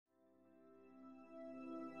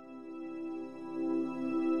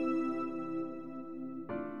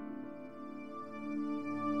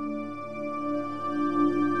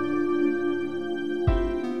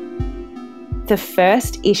The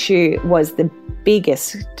first issue was the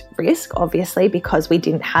biggest risk, obviously, because we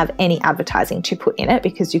didn't have any advertising to put in it,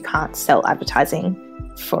 because you can't sell advertising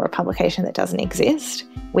for a publication that doesn't exist.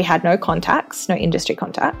 We had no contacts, no industry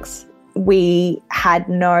contacts. We had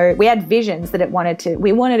visions that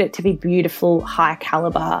we wanted it to be beautiful, high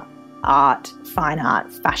caliber art, fine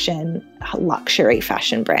art, fashion, luxury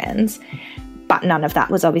fashion brands. But none of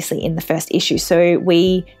that was obviously in the first issue. So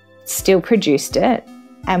we still produced it,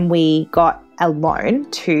 and we got a loan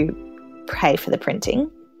to pay for the printing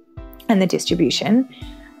and the distribution,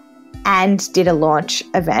 and did a launch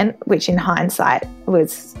event, which in hindsight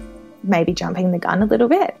was maybe jumping the gun a little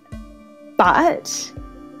bit. But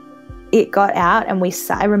it got out, and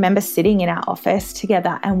I remember sitting in our office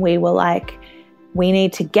together, and we were like, we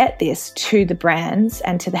need to get this to the brands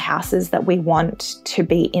and to the houses that we want to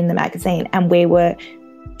be in the magazine. And we were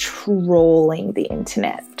trawling the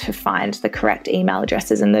internet to find the correct email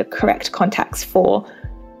addresses and the correct contacts for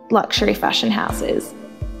luxury fashion houses.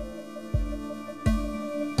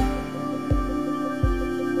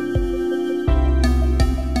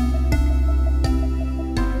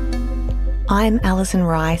 I'm Alison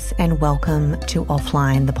Rice, and welcome to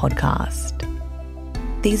Offline, the podcast.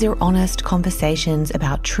 These are honest conversations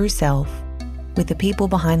about true self with the people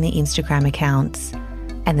behind the Instagram accounts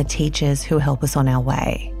and the teachers who help us on our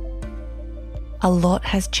way. A lot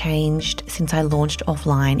has changed since I launched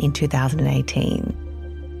Offline in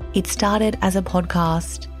 2018. It started as a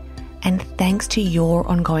podcast, and thanks to your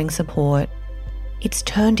ongoing support, it's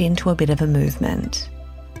turned into a bit of a movement.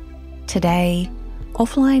 Today,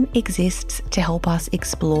 Offline exists to help us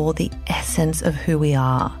explore the essence of who we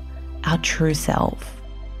are, our true self,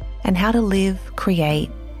 and how to live, create,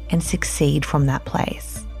 and succeed from that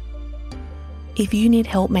place. If you need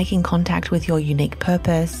help making contact with your unique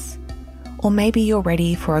purpose, or maybe you're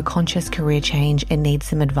ready for a conscious career change and need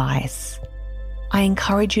some advice, I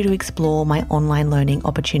encourage you to explore my online learning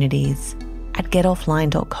opportunities at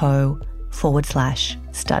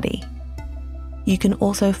getoffline.co/study. You can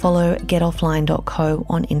also follow getoffline.co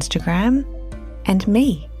on Instagram, and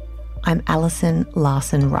me, I'm Alison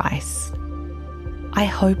Larson Rice. I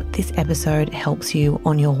hope this episode helps you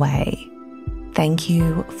on your way. Thank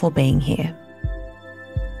you for being here.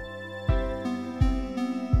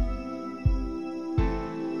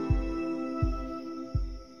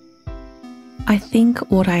 I think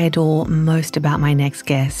what I adore most about my next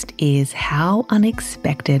guest is how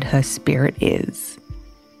unexpected her spirit is.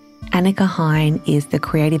 Annika Hein is the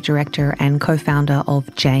creative director and co-founder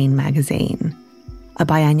of Jane Magazine, a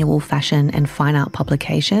biannual fashion and fine art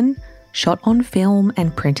publication shot on film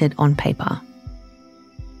and printed on paper.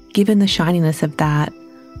 Given the shininess of that,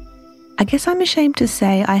 I guess I'm ashamed to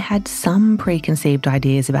say I had some preconceived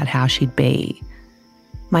ideas about how she'd be.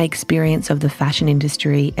 My experience of the fashion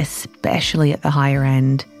industry, especially at the higher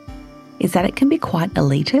end, is that it can be quite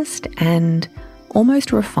elitist and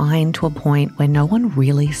almost refined to a point where no one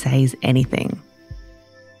really says anything.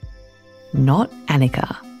 Not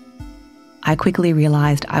Annika. I quickly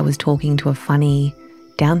realised I was talking to a funny,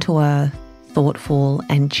 down-to-earth, thoughtful,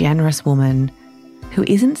 and generous woman who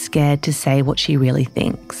isn't scared to say what she really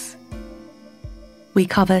thinks. We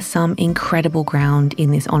cover some incredible ground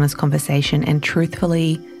in this honest conversation, and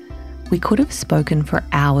truthfully, we could have spoken for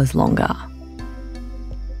hours longer.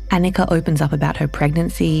 Annika opens up about her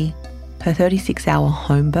pregnancy, her 36-hour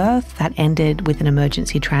home birth that ended with an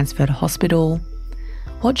emergency transfer to hospital,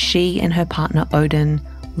 what she and her partner Odin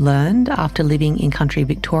learned after living in country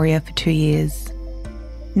Victoria for 2 years,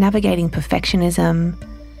 navigating perfectionism,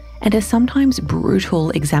 and a sometimes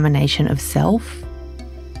brutal examination of self,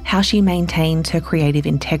 how she maintains her creative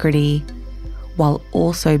integrity while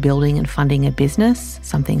also building and funding a business,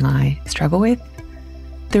 something I struggle with,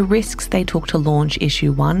 the risks they took to launch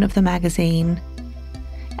issue 1 of the magazine,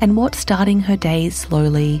 and what starting her days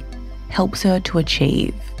slowly helps her to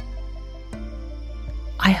achieve.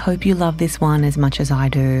 I hope you love this one as much as I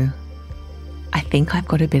do. I think I've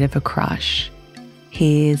got a bit of a crush.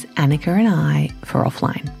 Here's Annika and I for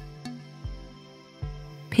Offline.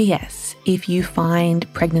 P.S. If you find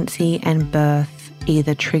pregnancy and birth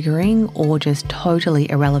either triggering or just totally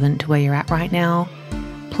irrelevant to where you're at right now,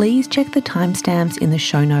 please check the timestamps in the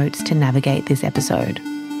show notes to navigate this episode.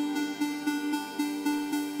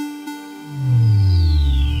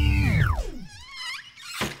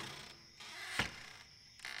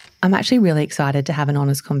 I'm actually really excited to have an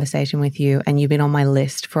honest conversation with you, and you've been on my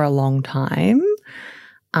list for a long time.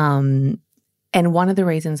 And one of the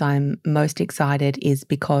reasons I'm most excited is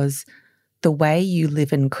because the way you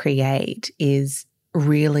live and create is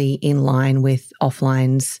really in line with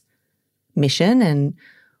Offline's mission. And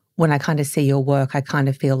when I kind of see your work, I kind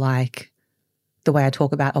of feel like the way I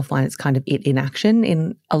talk about offline, it's kind of it in action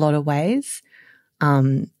in a lot of ways.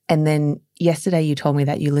 And then yesterday you told me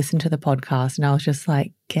that you listened to the podcast and I was just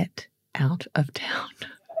like, get out of town.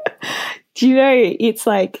 Do you know, it's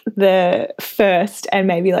like the first and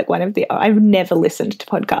maybe like one of the, I've never listened to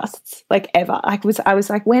podcasts like ever. I was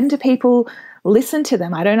like, when do people listen to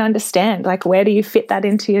them? I don't understand. Like, where do you fit that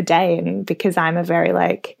into your day? And because I'm a very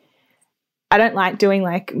like, I don't like doing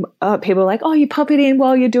like, people are like, oh, you pop it in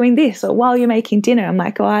while you're doing this or while you're making dinner. I'm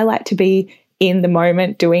like, oh, I like to be in the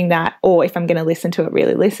moment doing that. Or if I'm going to listen to it,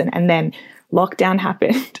 really listen. And then lockdown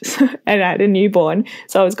happened and I had a newborn.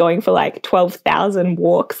 So I was going for like 12,000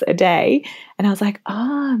 walks a day. And I was like,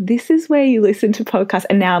 this is where you listen to podcasts.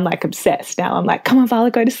 And now I'm like obsessed. Now I'm like, come on,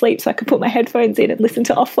 Vala, go to sleep so I can put my headphones in and listen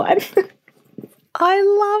to offline. I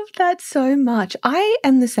love that so much. I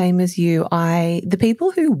am the same as you. The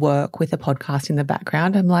people who work with a podcast in the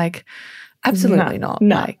background, I'm like, absolutely not.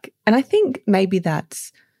 No. Like, and I think maybe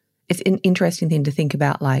it's an interesting thing to think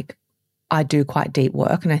about. Like, I do quite deep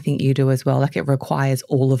work and I think you do as well. Like, it requires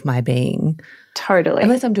all of my being. Totally.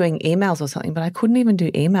 Unless I'm doing emails or something, but I couldn't even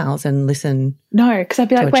do emails and listen. No, because I'd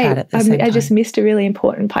be like, wait, I just missed a really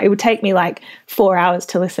important part. It would take me like 4 hours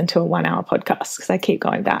to listen to a 1 hour podcast because I keep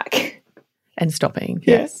going back. And stopping,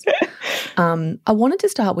 yes. I wanted to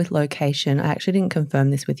start with location. I actually didn't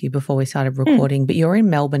confirm this with you before we started recording, but you're in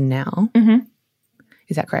Melbourne now. Mm-hmm.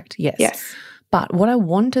 Is that correct? Yes. Yes. But what I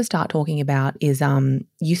want to start talking about is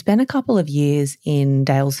you spent a couple of years in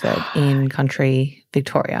Daylesford in country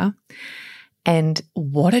Victoria, and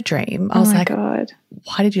what a dream. I was like, God,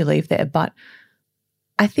 why did you leave there? But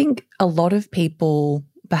I think a lot of people,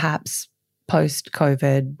 perhaps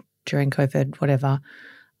post-COVID, during COVID, whatever,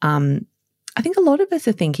 I think a lot of us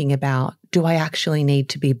are thinking about, do I actually need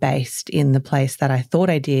to be based in the place that I thought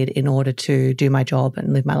I did in order to do my job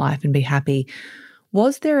and live my life and be happy?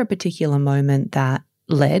 Was there a particular moment that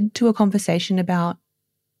led to a conversation about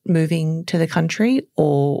moving to the country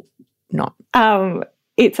or not?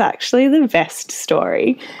 It's actually the best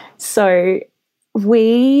story. So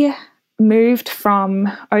we moved from,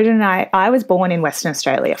 Odin and I was born in Western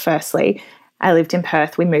Australia firstly. I lived in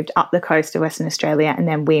Perth. We moved up the coast of Western Australia and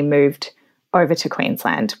then we moved over to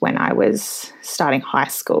Queensland when I was starting high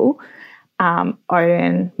school.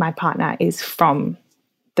 Odin, my partner, is from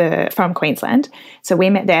Queensland. So we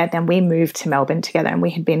met there, then we moved to Melbourne together and we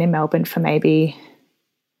had been in Melbourne for maybe,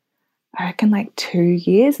 I reckon like 2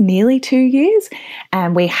 years, nearly 2 years.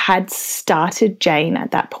 And we had started Jane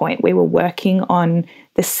at that point. We were working on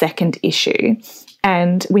the second issue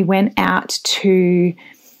and we went out to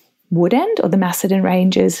Woodend or the Macedon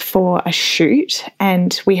Ranges for a shoot,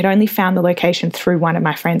 and we had only found the location through one of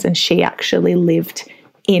my friends and she actually lived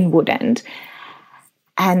in Woodend.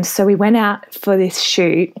 And so we went out for this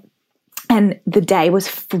shoot and the day was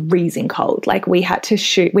freezing cold. Like we had to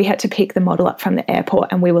pick the model up from the airport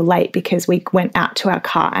and we were late because we went out to our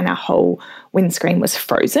car and our whole windscreen was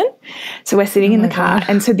frozen. So we're sitting in the car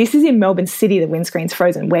and so this is in Melbourne City, the windscreen's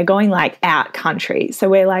frozen. We're going like out country. So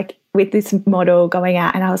we're like with this model going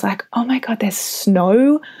out and I was like, oh my God, there's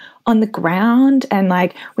snow on the ground. And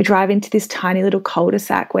like we drive into this tiny little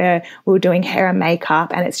cul-de-sac where we were doing hair and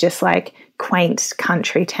makeup and it's just like quaint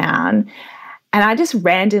country town. And I just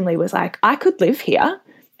randomly was like, I could live here.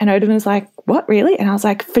 And Odin was like, what, really? And I was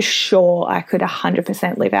like, for sure, I could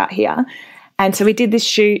 100% live out here. And so we did this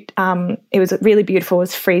shoot. It was really beautiful. It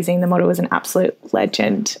was freezing. The model was an absolute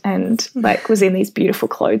legend and like was in these beautiful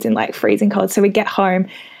clothes in like freezing cold. So we get home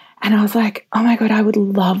and I was like, oh my God, I would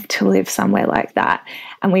love to live somewhere like that.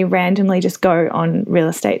 And we randomly just go on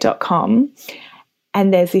realestate.com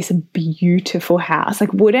and there's this beautiful house.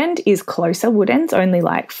 Like Woodend is closer. Woodend's only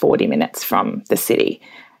like 40 minutes from the city,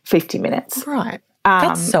 50 minutes. Right.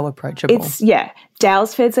 That's so approachable.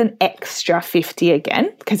 Daylesford's an extra 50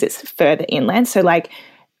 again because it's further inland. So like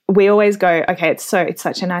we always go, okay, it's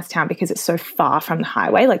such a nice town because it's so far from the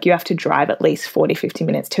highway. Like you have to drive at least 40, 50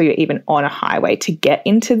 minutes till you're even on a highway to get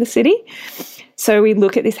into the city. So we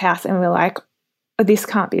look at this house and we're like, oh, this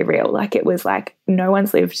can't be real. Like it was like no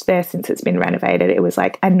one's lived there since it's been renovated. It was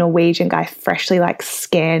like a Norwegian guy freshly like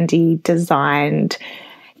Scandi designed.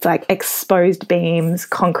 It's like exposed beams,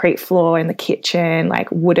 concrete floor in the kitchen,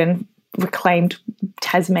 like wooden reclaimed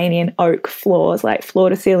Tasmanian oak floors, like floor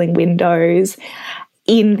to ceiling windows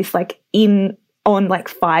in this on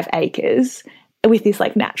 5 acres with this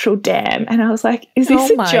like natural dam. And I was like, is this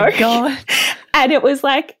a joke? God. And it was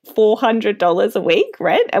like $400 a week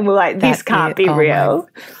rent. And we're like, this can't be real.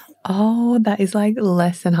 That is like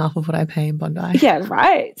less than half of what I pay in Bondi. Yeah,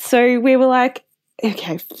 right. So we were like,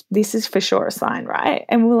 okay, this is for sure a sign, right?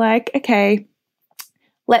 And we're like, okay,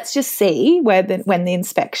 let's just see when the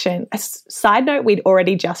inspection, side note, we'd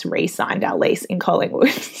already just re-signed our lease in Collingwood.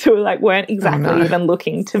 So we like weren't exactly even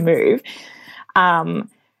looking to move.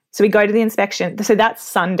 So we go to the inspection. So that's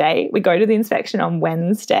Sunday. We go to the inspection on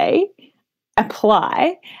Wednesday,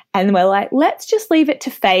 apply, and we're like, let's just leave it to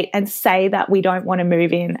fate and say that we don't want to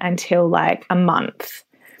move in until like a month.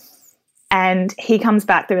 And he comes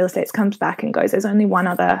back, the real estate comes back and goes, there's only one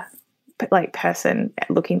other like person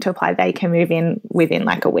looking to apply. They can move in within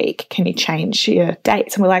like a week. Can you change your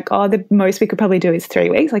dates? And we're like, oh, the most we could probably do is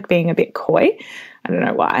 3 weeks, like being a bit coy. I don't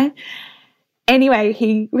know why. Anyway,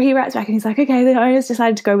 he writes back and he's like, okay, the owners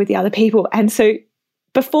decided to go with the other people. And so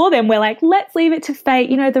before then, we're like, let's leave it to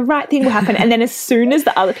fate. You know, the right thing will happen. And then as soon as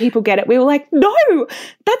the other people get it, we were like, no,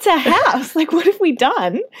 that's our house. Like, what have we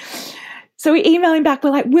done? So we email him back. We're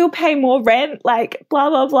like, we'll pay more rent, like blah,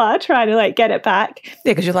 blah, blah, trying to like get it back.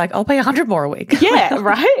 Yeah, because you're like, I'll pay 100 more a week. Yeah,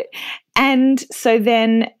 right? And so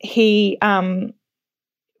then he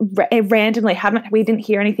randomly we didn't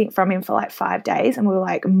hear anything from him for like 5 days, and we were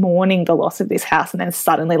like mourning the loss of this house, and then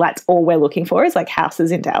suddenly that's all we're looking for is like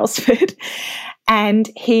houses in Daylesford. And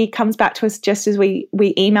he comes back to us just as we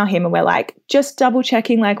email him, and we're like, just double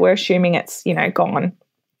checking, like we're assuming it's, you know, gone,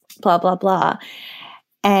 blah, blah, blah.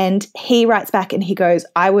 And he writes back and he goes,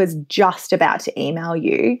 I was just about to email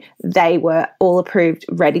you. They were all approved,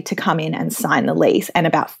 ready to come in and sign the lease. And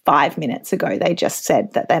about 5 minutes ago, they just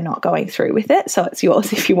said that they're not going through with it. So it's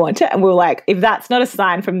yours if you want it. And we were like, if that's not a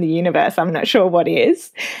sign from the universe, I'm not sure what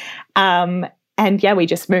is. And yeah, we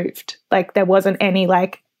just moved. Like there wasn't any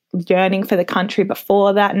like yearning for the country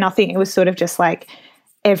before that, nothing. It was sort of just like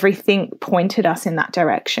everything pointed us in that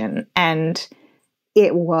direction. And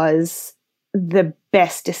it was the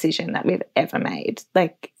best decision that we've ever made.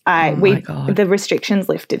 Like the restrictions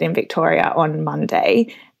lifted in Victoria on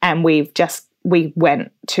Monday, and we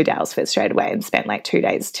went to Daylesford straight away and spent like 2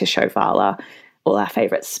 days to show Vala all our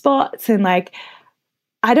favourite spots. And like,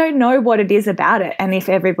 I don't know what it is about it, and if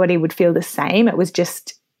everybody would feel the same. It was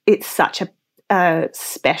just, it's such a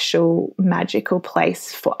special, magical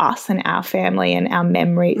place for us and our family and our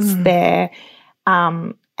memories there.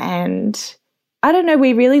 And I don't know,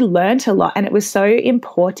 we really learnt a lot, and it was so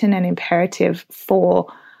important and imperative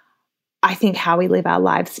for, I think, how we live our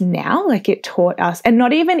lives now. Like it taught us, and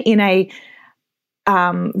not even in a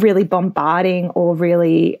really bombarding or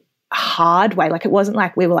really hard way. Like it wasn't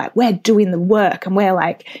like we were like, we're doing the work and we're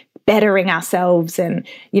like bettering ourselves and,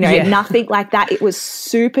 you know, nothing like that. It was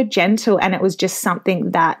super gentle, and it was just something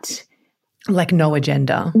that, like no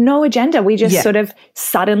agenda. No agenda. We just sort of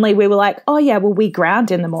suddenly we were like, oh yeah, well, we ground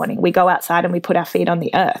in the morning. We go outside and we put our feet on the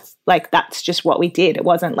earth. Like that's just what we did. It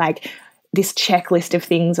wasn't like this checklist of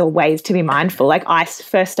things or ways to be mindful. Like I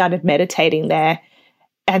first started meditating there,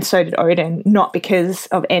 and so did Odin, not because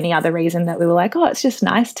of any other reason, that we were like, oh, it's just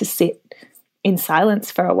nice to sit in silence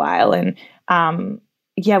for a while. And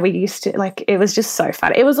yeah, we used to, like, it was just so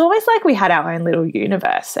fun. It was always like we had our own little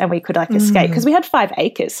universe and we could like escape, because we had 5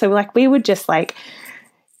 acres. So like we would just like,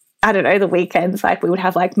 I don't know, the weekends, like we would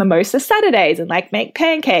have like mimosa Saturdays and like make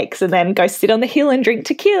pancakes and then go sit on the hill and drink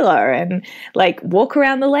tequila and like walk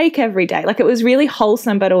around the lake every day. Like it was really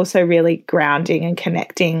wholesome, but also really grounding and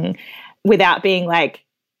connecting without being like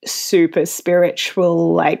super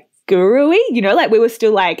spiritual, like guru-y, you know, like we were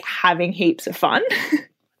still like having heaps of fun.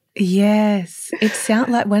 Yes. It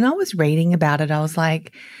sounded like when I was reading about it, I was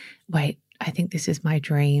like, wait, I think this is my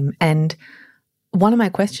dream. And one of my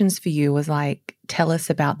questions for you was like, tell us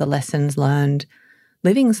about the lessons learned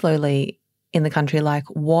living slowly in the country. Like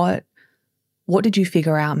what did you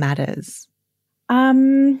figure out matters?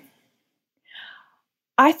 I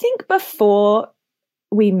think before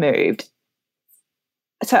we moved,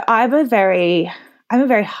 so I'm a very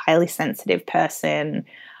highly sensitive person.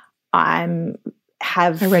 I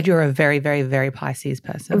read you're a very, very, very Pisces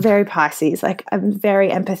person. Very Pisces. Like I'm very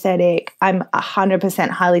empathetic. I'm 100%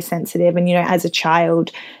 highly sensitive. And, you know, as a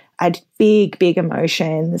child, I had big, big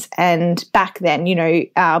emotions. And back then, you know,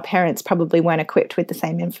 our parents probably weren't equipped with the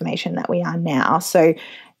same information that we are now. So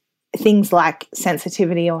things like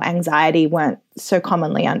sensitivity or anxiety weren't so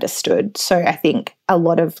commonly understood. So I think a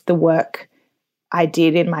lot of the work I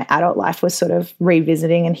did in my adult life was sort of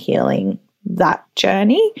revisiting and healing that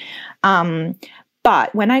journey.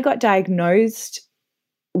 But when I got diagnosed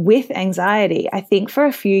with anxiety, I think for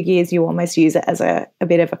a few years you almost use it as a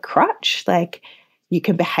bit of a crutch. Like you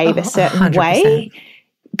can behave a certain 100%. Way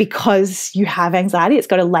because you have anxiety. It's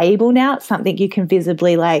got a label now. It's something you can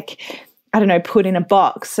visibly, like, I don't know, put in a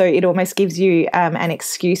box. So it almost gives you an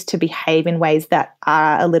excuse to behave in ways that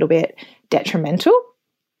are a little bit detrimental.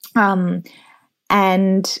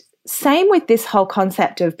 And same with this whole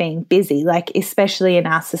concept of being busy, like especially in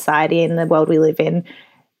our society, in the world we live in,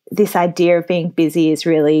 this idea of being busy is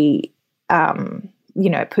really,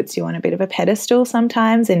 it puts you on a bit of a pedestal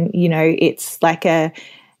sometimes. And, it's like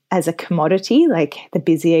as a commodity, like the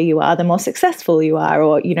busier you are, the more successful you are,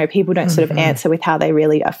 or, people don't sort of answer with how they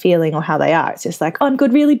really are feeling or how they are. It's just like, oh, I'm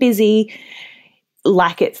good, really busy.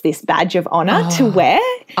 Like it's this badge of honor to wear.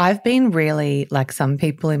 I've been really, like, some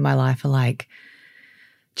people in my life are like,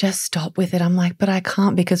 just stop with it. I'm like, but I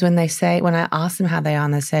can't, because when I ask them how they are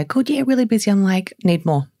and they say, good, yeah, really busy, I'm like, need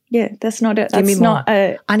more. Yeah, that's not it. Give me more.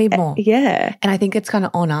 I need more. Yeah. And I think it's kind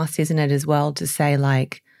of on us, isn't it, as well, to say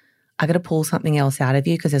like, I got to pull something else out of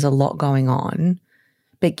you because there's a lot going on,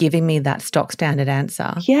 but giving me that stock standard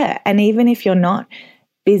answer. Yeah. And even if you're not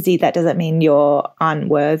busy, that doesn't mean you're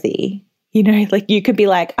unworthy. Like you could be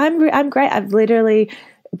like, I'm great. I've literally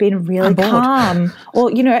been really calm, or,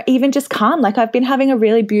 even just calm. Like I've been having a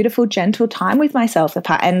really beautiful, gentle time with myself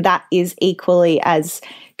apart. And that is equally as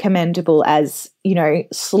commendable as,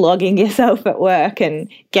 slogging yourself at work and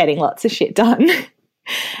getting lots of shit done.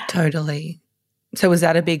 Totally. So was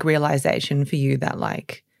that a big realization for you that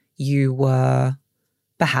like you were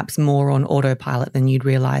perhaps more on autopilot than you'd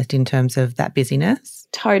realized in terms of that busyness?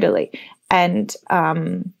 Totally. And,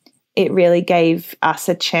 it really gave us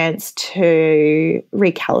a chance to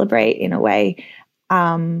recalibrate in a way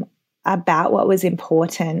about what was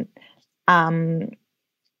important and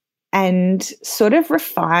sort of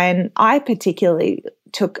refine. I particularly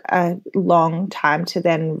took a long time to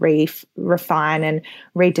then refine and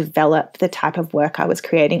redevelop the type of work I was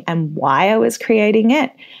creating and why I was creating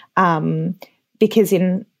it, because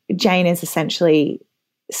Jane is essentially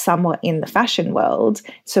somewhat in the fashion world.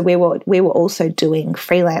 So we were also doing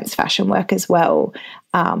freelance fashion work as well.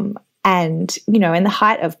 And, in the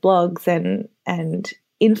height of blogs and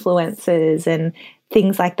influencers and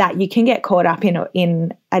things like that, you can get caught up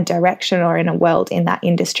in a direction or in a world in that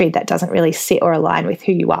industry that doesn't really sit or align with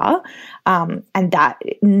who you are. And that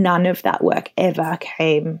none of that work ever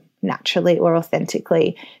came naturally or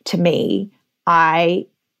authentically to me. I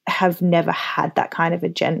have never had that kind of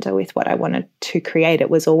agenda with what I wanted to create. It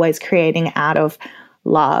was always creating out of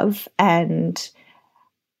love and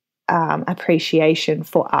appreciation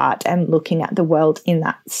for art and looking at the world in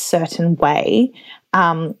that certain way.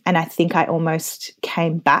 And I think I almost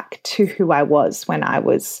came back to who I was when I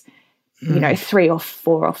was, 3 or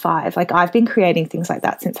 4 or 5. Like I've been creating things like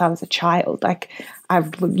that since I was a child. Like I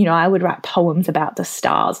would write poems about the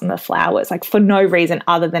stars and the flowers, like for no reason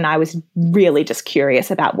other than I was really just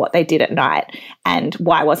curious about what they did at night and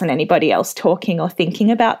why wasn't anybody else talking or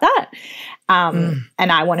thinking about that. And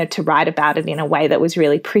I wanted to write about it in a way that was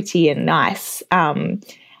really pretty and nice. And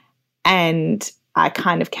I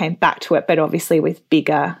kind of came back to it, but obviously with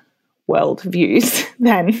bigger world views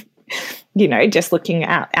than, just looking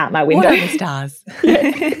out my window. What are the stars?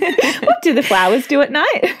 What do the flowers do at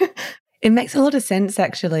night? It makes a lot of sense,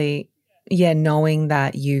 actually. Yeah, knowing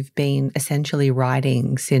that you've been essentially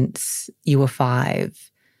writing since you were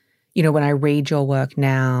 5. When I read your work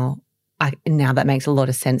now that makes a lot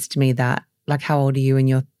of sense to me that, like, how old are you, in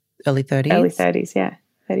your early 30s? Early 30s, yeah,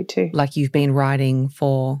 32. Like you've been writing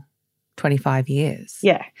for 25 years.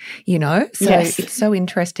 Yeah. So yes. It's so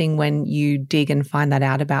interesting when you dig and find that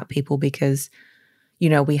out about people because,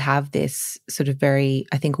 we have this sort of very,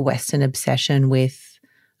 I think, Western obsession with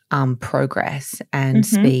progress and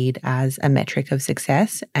speed as a metric of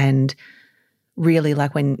success. And really,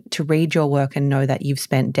 like, to read your work and know that you've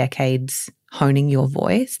spent decades honing your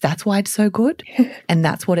voice, that's why it's so good. And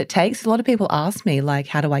that's what it takes. A lot of people ask me, like,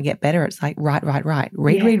 how do I get better? It's like, write, read, write.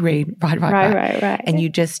 And you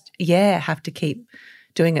just, have to keep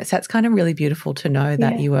doing it. So it's kind of really beautiful to know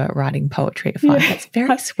that you were writing poetry at 5. That's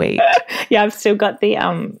very sweet. Yeah, I've still got the,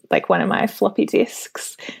 like, one of my floppy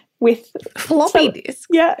disks with floppy disks.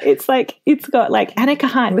 Yeah, it's like, it's got like Annika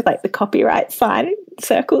Hein with like the copyright sign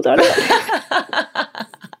circled on it.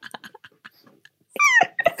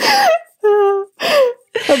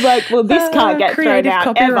 I'm like, well, this can't get thrown out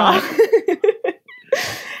copyright. Ever.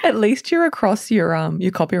 At least you're across your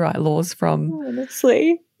copyright laws from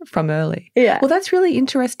early. Yeah. Well, that's really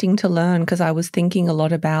interesting to learn because I was thinking a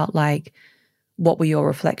lot about like what were your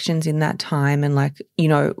reflections in that time and like,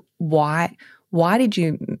 why did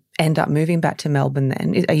you end up moving back to Melbourne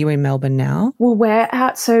then? Are you in Melbourne now? Well, we're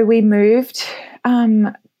out. So we moved.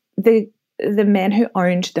 The man who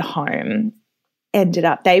owned the home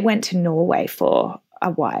they went to Norway for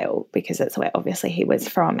a while because that's where obviously he was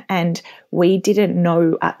from. And we didn't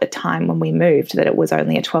know at the time when we moved that it was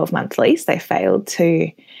only a 12-month lease. They failed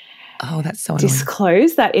to Oh, that's so annoying.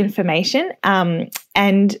 disclose that information.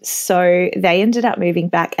 And so they ended up moving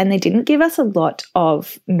back, and they didn't give us a lot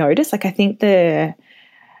of notice. Like, I think the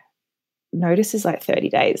notice is like 30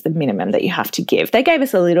 days, the minimum that you have to give. They gave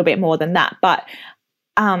us a little bit more than that, but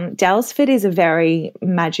Daylesford is a very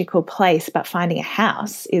magical place, but finding a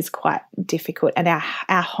house is quite difficult. And our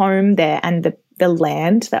home there and the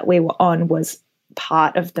land that we were on was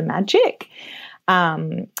part of the magic.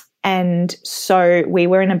 And so we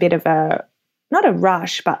were in a bit of not a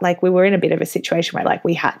rush, but like we were in a bit of a situation where like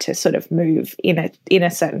we had to sort of move in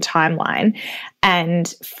a certain timeline.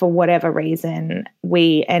 And for whatever reason,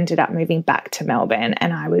 we ended up moving back to Melbourne,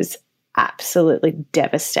 and I was absolutely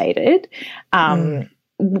devastated.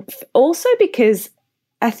 Also because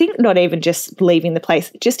I think not even just leaving the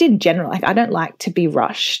place, just in general, like I don't like to be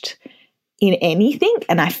rushed in anything,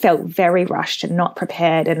 and I felt very rushed and not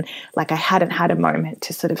prepared, and like I hadn't had a moment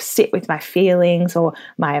to sort of sit with my feelings or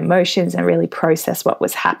my emotions and really process what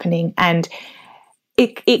was happening. And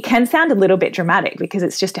it can sound a little bit dramatic because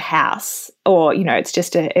it's just a house, or, you know, it's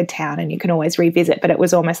just a town and you can always revisit, but it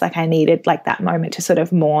was almost like I needed like that moment to sort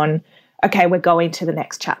of mourn, okay, we're going to the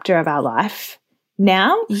next chapter of our life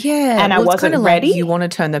now. Yeah. And I wasn't ready. Like you want to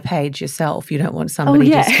turn the page yourself. You don't want somebody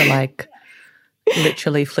just to like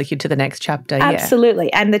literally flick you to the next chapter. Absolutely.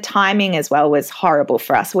 Yeah. And the timing as well was horrible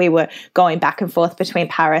for us. We were going back and forth between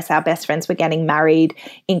Paris. Our best friends were getting married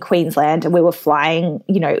in Queensland, and we were flying.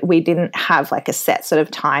 You know, we didn't have like a set sort of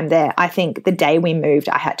time there. I think the day we moved,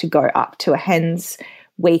 I had to go up to a hen's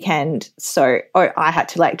weekend. So I had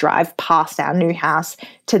to like drive past our new house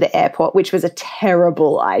to the airport, which was a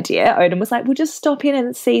terrible idea. Odin was like, we'll just stop in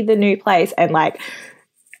and see the new place. And like,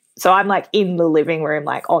 so I'm like in the living room,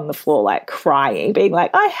 like on the floor, like crying, being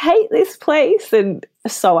like, I hate this place, and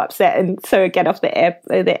so upset. And so I get off the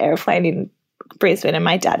airplane in Brisbane, and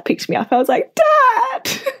my dad picked me up. I was like, Dad.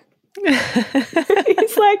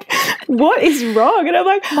 He's like, what is wrong? And I'm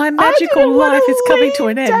like, my magical life is coming to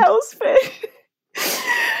an end. Daylesford.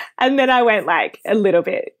 And then I went like a little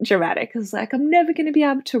bit dramatic. I was like, I'm never going to be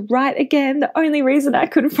able to write again. The only reason I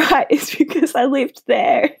could write is because I lived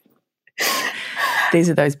there. These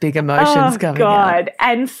are those big emotions coming out.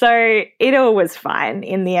 And so it all was fine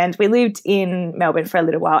in the end. We lived in Melbourne for a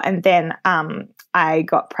little while, and then I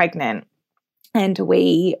got pregnant, and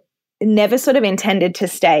we never sort of intended to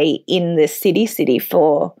stay in the city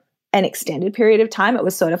for an extended period of time. It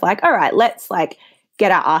was sort of like, all right, let's like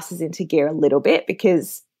get our asses into gear a little bit,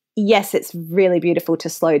 because yes, it's really beautiful to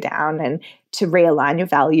slow down and to realign your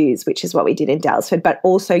values, which is what we did in Daylesford, but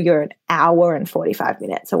also you're an hour and 45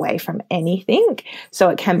 minutes away from anything. So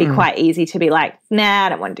it can be quite easy to be like, nah, I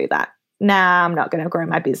don't want to do that. Nah, I'm not going to grow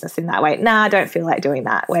my business in that way. Nah, I don't feel like doing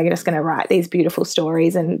that. We're just going to write these beautiful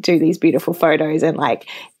stories and do these beautiful photos, and like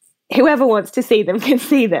whoever wants to see them can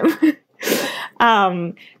see them.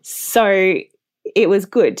 So it was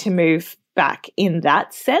good to move back in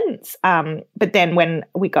that sense. But then when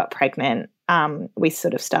we got pregnant, we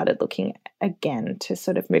sort of started looking again to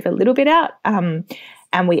sort of move a little bit out. And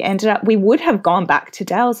we would have gone back to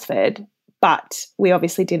Daylesford, but we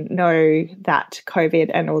obviously didn't know that COVID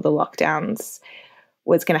and all the lockdowns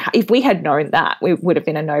was going to if we had known that, it would have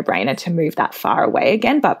been a no-brainer to move that far away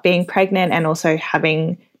again. But being pregnant and also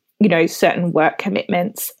having, you know, certain work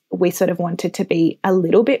commitments, we sort of wanted to be a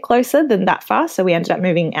little bit closer than that far. So we ended up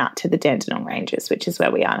moving out to the Dandenong Ranges, which is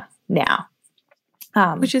where we are now.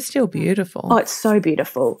 Which is still beautiful. Oh, it's so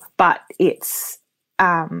beautiful. But it's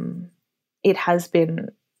it has been,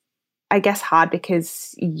 I guess, hard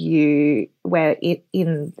because we're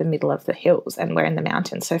in the middle of the hills and we're in the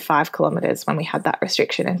mountains. So 5 kilometres when we had that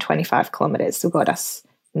restriction, and 25 kilometres got us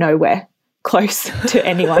nowhere close to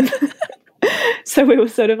anyone. So we were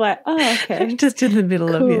sort of like, oh, okay. Just in the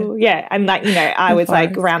middle of you. Yeah. And like, you know, I was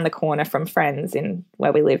like around the corner from friends in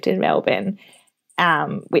where we lived in Melbourne,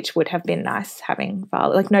 which would have been nice having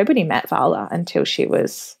Vala. Like nobody met Vala until she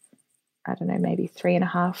was, I don't know, maybe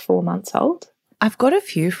 3.5, 4 months old. I've got a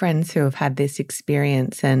few friends who have had this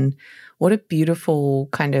experience, and what a beautiful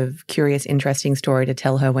kind of curious, interesting story to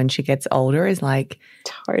tell her when she gets older is like,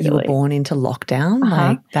 totally. You were born into lockdown.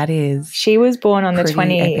 Like that is She was born on the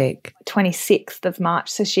 26th of March.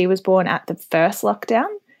 So she was born at the first lockdown,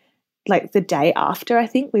 like the day after, I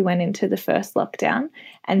think we went into the first lockdown.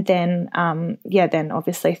 And then, then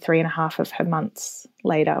obviously 3.5 of her months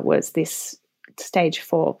later was this stage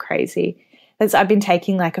 4 crazy. I've been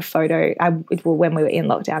taking like a photo. When we were in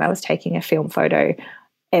lockdown, I was taking a film photo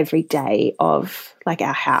every day of like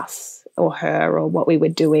our house or her or what we were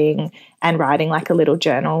doing, and writing like a little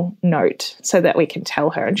journal note so that we can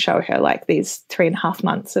tell her and show her like these 3.5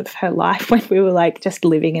 months of her life when we were like just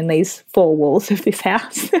living in these 4 walls of this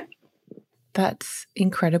house. That's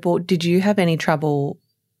incredible. Did you have any trouble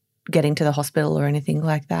getting to the hospital or anything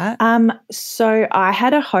like that? So I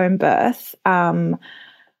had a home birth.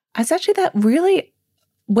 It's actually that really,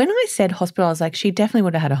 when I said hospital, I was like, she definitely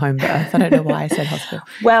would have had a home birth. I don't know why I said hospital.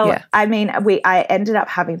 Well, yeah. I mean, I ended up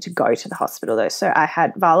having to go to the hospital though. So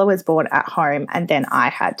Vala was born at home, and then I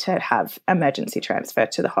had to have emergency transfer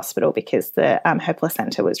to the hospital because her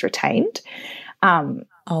placenta was retained.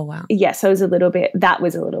 Oh, wow. Yeah, so that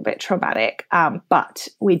was a little bit traumatic, but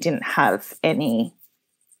we didn't have any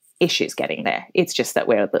issues getting there. It's just that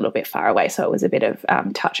we're a little bit far away, so it was a bit of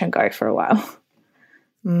touch and go for a while.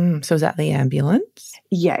 So was that the ambulance?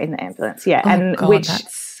 Yeah, in the ambulance, yeah. Oh, and God,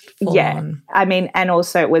 that's full on. I mean, and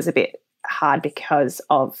also it was a bit hard because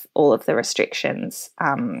of all of the restrictions.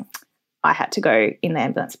 I had to go in the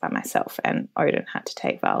ambulance by myself, and Odin had to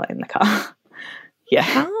take Vala in the car. Yeah.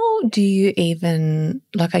 How do you even,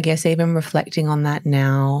 like, I guess even reflecting on that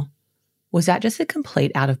now, was that just a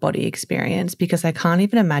complete out-of-body experience? Because I can't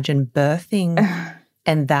even imagine birthing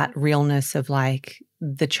and that realness of, like,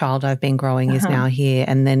 the child I've been growing is now here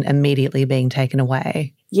and then immediately being taken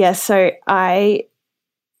away. Yeah, so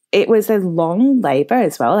it was a long labour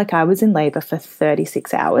as well. Like, I was in labour for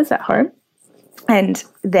 36 hours at home. And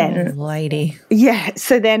then... Oh, lady. Yeah,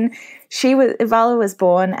 so then Vala was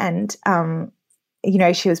born, and... you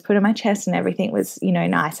know, she was put on my chest and everything was, you know,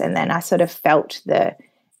 nice. And then I sort of felt the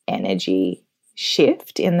energy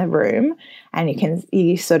shift in the room, and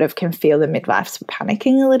you sort of can feel the midwives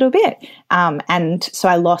panicking a little bit. And so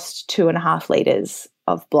I lost 2.5 litres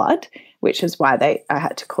of blood, which is why I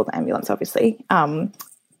had to call the ambulance, obviously. And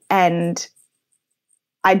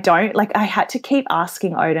I had to keep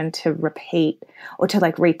asking Odin to repeat or to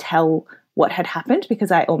like retell what had happened, because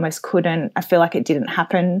I almost couldn't, I feel like it didn't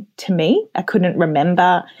happen to me. I couldn't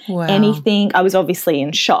remember anything. I was obviously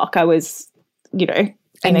in shock. I was, you know,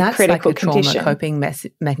 in a critical condition. And that's like a trauma coping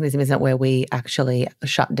mechanism, isn't it, where we actually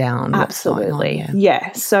shut down? Absolutely.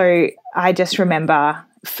 Yeah. So I just remember,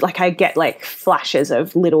 like, I get like flashes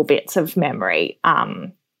of little bits of memory.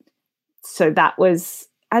 So that was,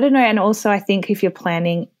 I don't know. And also I think if you're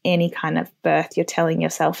planning any kind of birth, you're telling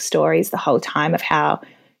yourself stories the whole time of how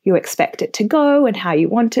you expect it to go and how you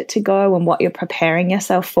want it to go and what you're preparing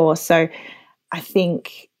yourself for. So I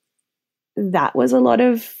think that was a lot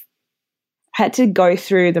of, I had to go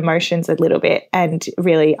through the motions a little bit and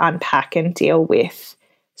really unpack and deal with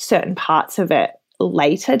certain parts of it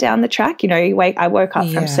later down the track. You know, I woke up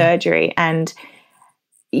from surgery and,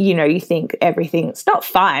 you know, you think everything's not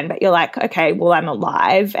fine, but you're like, okay, well, I'm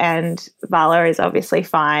alive and Vala is obviously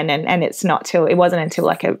fine. And it wasn't until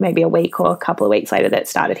like maybe a week or a couple of weeks later that it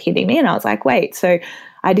started hitting me. And I was like, wait, so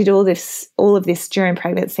I did all of this during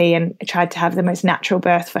pregnancy and tried to have the most natural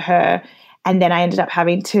birth for her. And then I ended up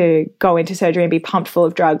having to go into surgery and be pumped full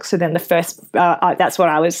of drugs. So then that's what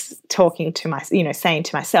I was saying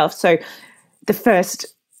to myself. So the first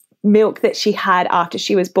milk that she had after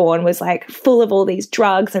she was born was like full of all these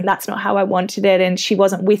drugs, and that's not how I wanted it. And she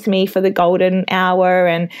wasn't with me for the golden hour.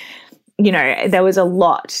 And, you know, there was a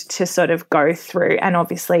lot to sort of go through. And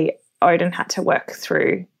obviously Odin had to work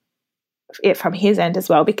through it from his end as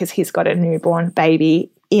well, because he's got a newborn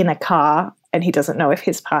baby in a car and he doesn't know if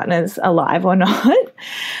his partner's alive or not.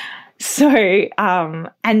 So,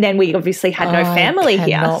 and then we obviously had no family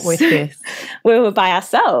here. Not with this. We were by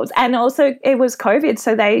ourselves. And also it was COVID.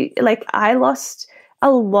 So I lost a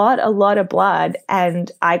lot of blood,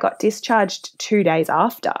 and I got discharged 2 days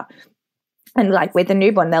after. And like with the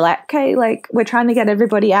newborn, they're like, okay, like we're trying to get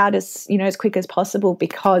everybody out as quick as possible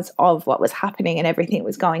because of what was happening and everything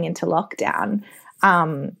was going into lockdown.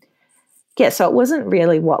 So it wasn't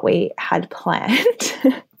really what we had planned,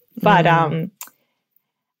 but,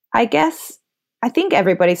 I think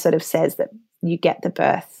everybody sort of says that you get the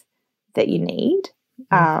birth that you need.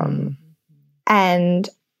 And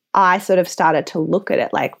I sort of started to look at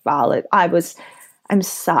it like Vala. I'm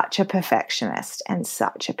such a perfectionist and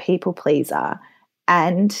such a people pleaser.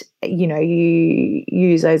 And, you know, you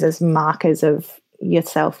use those as markers of your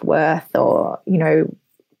self-worth or, you know,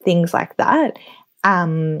 things like that.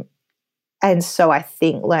 And so I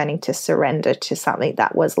think learning to surrender to something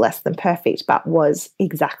that was less than perfect but was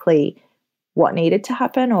exactly what needed to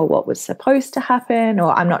happen or what was supposed to happen,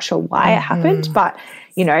 or I'm not sure why it happened, but,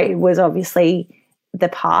 you know, it was obviously the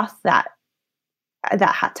path that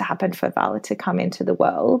had to happen for Vala to come into the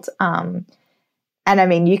world. And I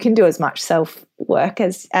mean, you can do as much self-work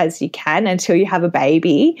as you can until you have a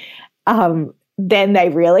baby. Then they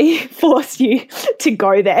really force you to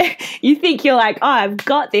go there. You think you're like, oh, I've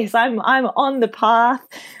got this. I'm on the path.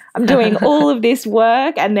 I'm doing all of this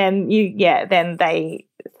work. And then then they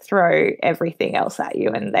throw everything else at you,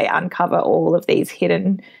 and they uncover all of these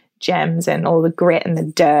hidden gems and all the grit and the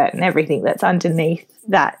dirt and everything that's underneath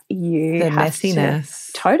that you the have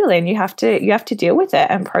messiness. Totally, and you have to deal with it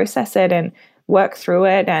and process it and work through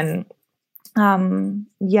it. And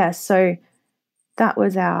so that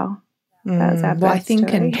was our well, I think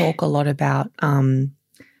story. and talk a lot about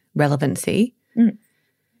relevancy,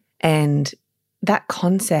 and that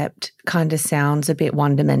concept kind of sounds a bit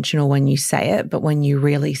one-dimensional when you say it, but when you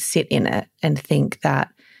really sit in it and think that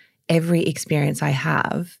every experience I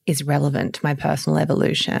have is relevant to my personal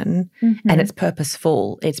evolution, and it's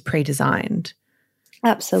purposeful, it's pre-designed.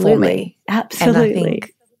 Absolutely. For me. Absolutely. And I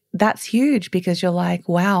think that's huge, because you're like,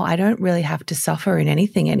 wow, I don't really have to suffer in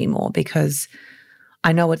anything anymore because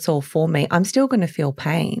I know it's all for me. I'm still going to feel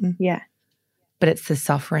pain. Yeah. But it's the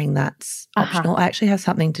suffering that's optional. I actually have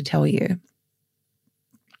something to tell you.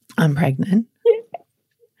 I'm pregnant.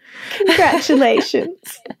 Congratulations.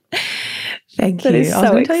 Thank you. I was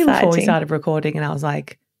going to tell you before we started recording, and I was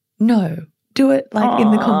like, no, do it like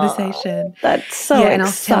in the conversation. That's so exciting. And I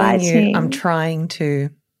was telling you, I'm trying to,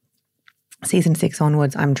 season 6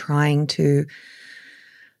 onwards, I'm trying to,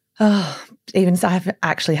 even so,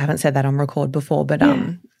 haven't said that on record before, but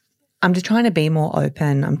I'm just trying to be more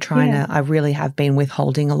open. I'm trying to, I really have been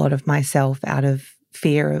withholding a lot of myself out of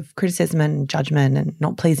fear of criticism and judgment and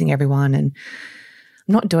not pleasing everyone, and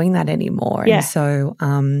I'm not doing that anymore. Yeah. And so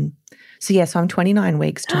I'm 29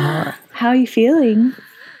 weeks tomorrow. How are you feeling?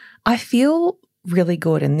 I feel really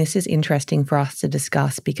good, and this is interesting for us to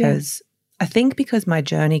discuss because I think because my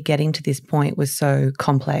journey getting to this point was so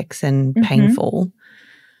complex and painful,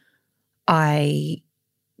 I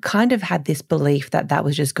kind of had this belief that that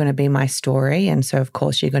was just going to be my story. And so, of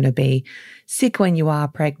course, you're going to be sick when you are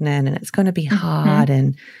pregnant, and it's going to be hard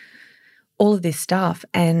and all of this stuff.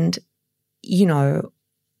 And, you know,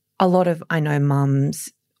 I know mums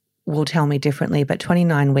will tell me differently, but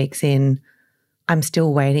 29 weeks in, I'm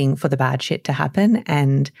still waiting for the bad shit to happen.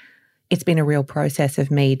 And it's been a real process of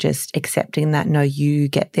me just accepting that, no, you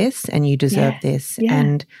get this and you deserve this. Yeah.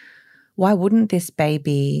 And why wouldn't this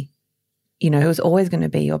baby, you know, it was always going to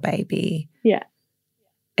be your baby. Yeah.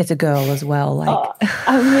 It's a girl as well. Like,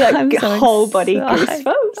 I'm like I'm so whole body excited.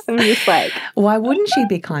 goosebumps. I'm just like, why wouldn't she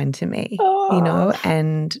be kind to me? You know,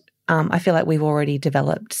 and I feel like we've already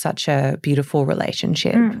developed such a beautiful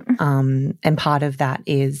relationship. And part of that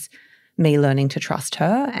is me learning to trust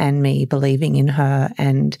her and me believing in her.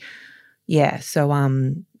 And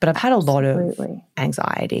but I've had a lot of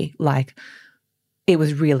anxiety. Like, it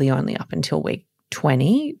was really only up until week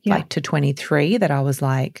 20, like to 23, that I was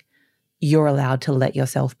like, you're allowed to let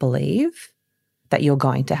yourself believe that you're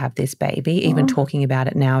going to have this baby. Even talking about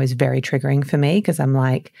it now is very triggering for me, because I'm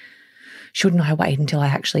like, shouldn't I wait until I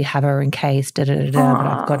actually have her in case, But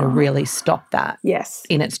I've got to really stop that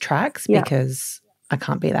in its tracks because I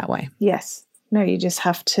can't be that way. Yes. No, you just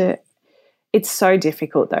have to. It's so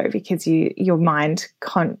difficult though, because your mind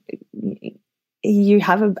you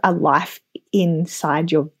have a life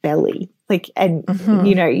inside your belly, like, and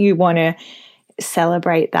you know, you want to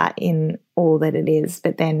celebrate that in all that it is,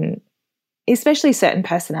 but then especially certain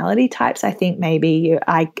personality types, I think maybe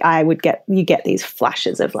I would get these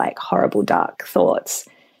flashes of like horrible dark thoughts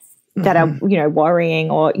that are, you know, worrying,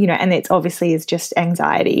 or, you know, and it's obviously is just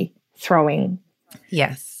anxiety throwing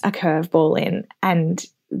a curveball in. And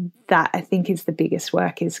that, I think, is the biggest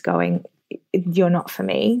work, is going, you're not for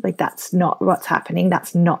me. Like, that's not what's happening.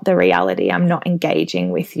 That's not the reality. I'm not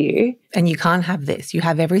engaging with you. And you can't have this. You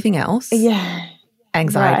have everything else. Yeah.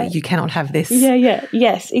 Anxiety. Right. You cannot have this. Yeah.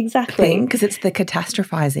 Yes, exactly. Because it's the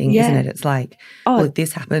catastrophizing, isn't it? It's like, well, if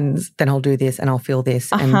this happens, then I'll do this and I'll feel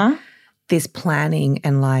this. And this planning,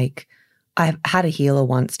 and like, I've had a healer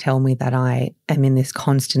once tell me that I am in this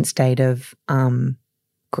constant state of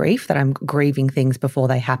grief, that I'm grieving things before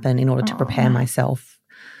they happen in order to prepare myself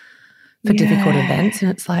for difficult events. And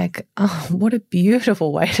it's like, oh, what a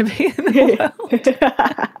beautiful way to be in the world.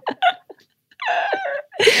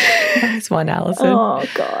 Nice one, Alison. Oh,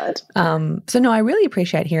 God. So, no, I really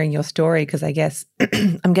appreciate hearing your story, because I guess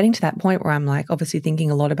I'm getting to that point where I'm like obviously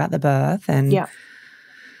thinking a lot about the birth and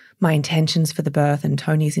my intentions for the birth and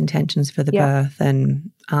Tony's intentions for the birth.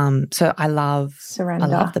 And so I love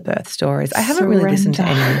the birth stories. I haven't really listened to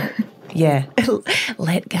any.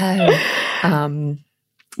 Let go.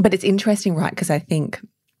 But it's interesting, right? Because I think,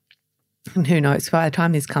 and who knows, by the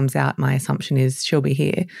time this comes out, my assumption is she'll be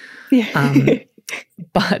here.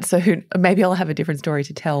 But so maybe I'll have a different story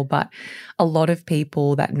to tell. But a lot of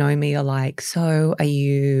people that know me are like, so are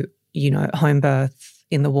you, you know, home birth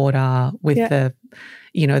in the water with the,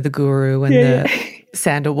 you know, the guru and the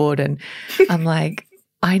sandalwood? And I'm like,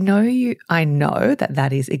 I know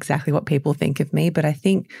that is exactly what people think of me, but I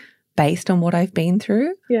think based on what I've been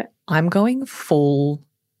through, I'm going full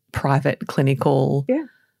private clinical. Yeah.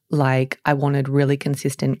 Like I wanted really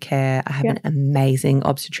consistent care. I have an amazing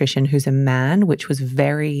obstetrician who's a man, which was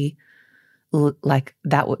very like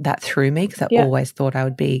that threw me because I always thought I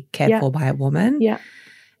would be cared for by a woman. Yeah.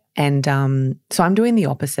 And so I'm doing the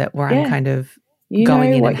opposite where I'm kind of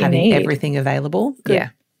going in and having everything available.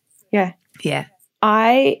 Good. Yeah.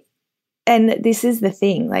 And this is the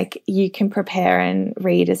thing, like you can prepare and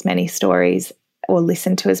read as many stories or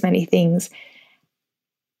listen to as many things,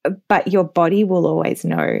 but your body will always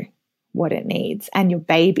know what it needs, and your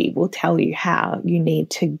baby will tell you how you need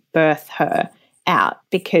to birth her out,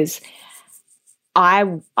 because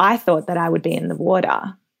I thought that I would be in the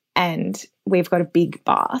water, and we've got a big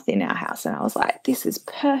bath in our house, and I was like, this is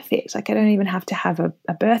perfect. Like I don't even have to have a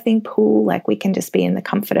birthing pool. Like we can just be in the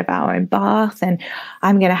comfort of our own bath, and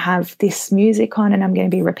I'm going to have this music on, and I'm going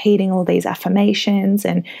to be repeating all these affirmations,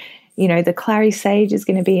 and you know, the clary sage is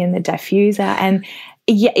going to be in the diffuser. And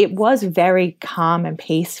yeah, it was very calm and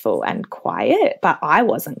peaceful and quiet, but I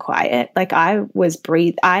wasn't quiet. Like I was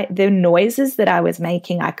the noises that I was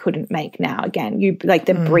making, I couldn't make now again. You like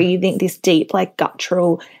the breathing, this deep, like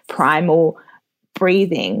guttural, primal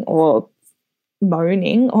breathing or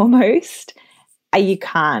moaning almost. You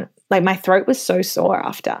can't, like my throat was so sore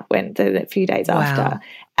after the few days after.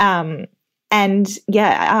 And yeah,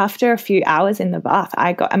 after a few hours in the bath,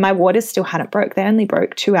 and my waters still hadn't broke. They only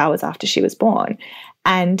broke 2 hours after she was born.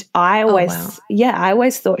 And I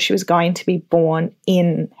always thought she was going to be born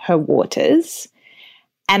in her waters.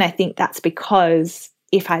 And I think that's because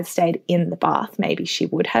if I'd stayed in the bath, maybe she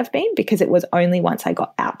would have been, because it was only once I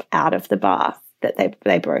got out of the bath that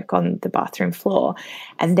they broke on the bathroom floor.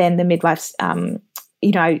 And then the midwives,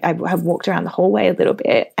 you know, I have walked around the hallway a little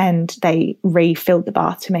bit, and they refilled the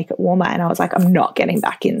bath to make it warmer. And I was like, I'm not getting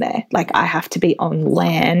back in there. Like I have to be on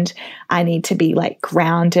land. I need to be like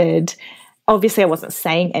grounded. Obviously I wasn't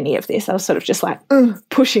saying any of this. I was sort of just like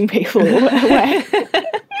pushing people away.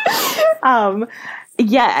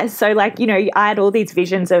 Yeah. So like, you know, I had all these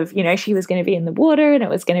visions of, you know, she was going to be in the water and it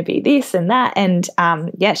was going to be this and that. And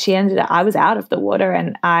I was out of the water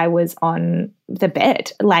and I was on the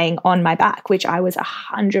bed laying on my back, which I was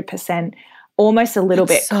 100% almost a little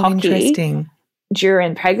bit so cocky interesting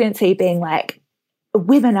during pregnancy, being like,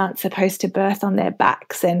 women aren't supposed to birth on their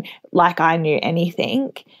backs, and like I knew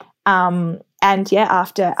anything. And yeah,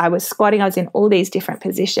 after I was squatting, I was in all these different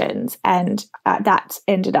positions, and that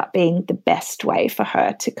ended up being the best way for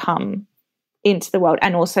her to come into the world,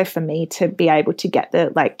 and also for me to be able to get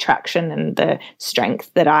the like traction and the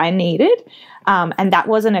strength that I needed. And that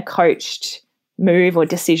wasn't a coached move or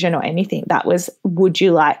decision or anything. That was, would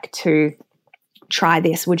you like to try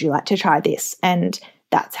this? Would you like to try this? And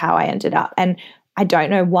that's how I ended up. And I don't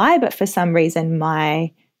know why, but for some reason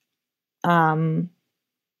my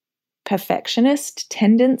perfectionist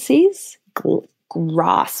tendencies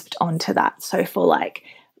grasped onto that. So for like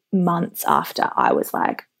months after, I was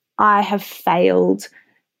like, I have failed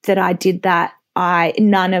that I did that.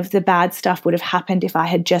 None of the bad stuff would have happened if I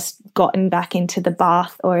had just gotten back into the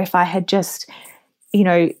bath, or if I had just, you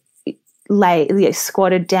know,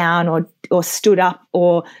 squatted down or stood up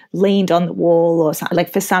or leaned on the wall or something.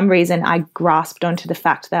 Like for some reason I grasped onto the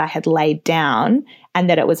fact that I had laid down and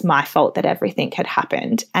that it was my fault that everything had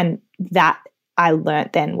happened. And that I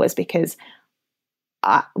learnt then was because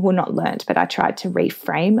I tried to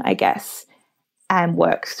reframe, I guess, and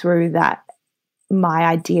work through that. My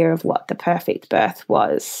idea of what the perfect birth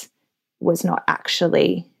was not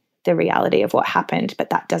actually the reality of what happened,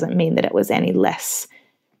 but that doesn't mean that it was any less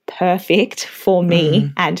perfect for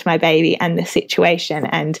me and my baby and the situation.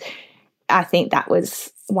 And I think that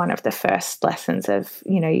was one of the first lessons of,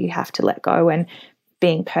 you know, you have to let go, and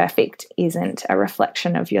being perfect isn't a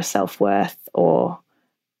reflection of your self-worth, or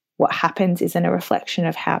what happens isn't a reflection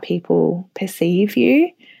of how people perceive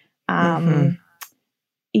you.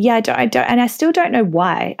 Yeah, I don't, and I still don't know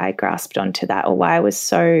why I grasped onto that, or why I was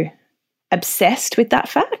so obsessed with that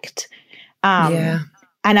fact.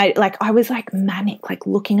 And I was like manic, like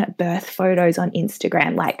looking at birth photos on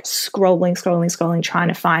Instagram, like scrolling, trying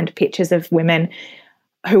to find pictures of women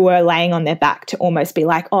who were laying on their back to almost be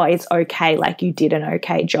like, oh, it's okay, like you did an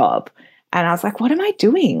okay job. And I was like, what am I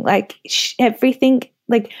doing? Like everything,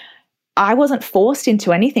 like I wasn't forced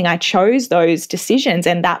into anything. I chose those decisions,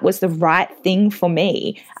 and that was the right thing for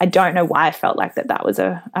me. I don't know why I felt like that was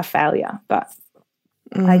a failure, but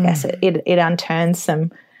I guess it unturns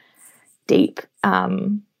some deep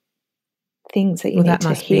things that you need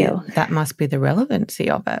to heal. That must be the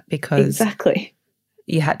relevancy of it, because exactly,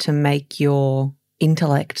 you had to make your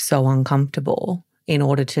intellect so uncomfortable in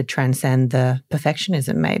order to transcend the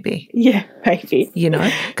perfectionism, maybe. Yeah, maybe. You know,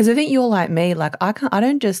 because I think you're like me, like I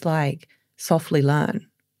don't just like softly learn.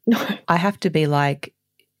 No. I have to be like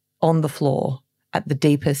on the floor at the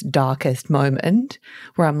deepest, darkest moment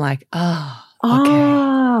where I'm like, oh, okay.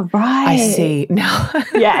 Oh, right. I see now.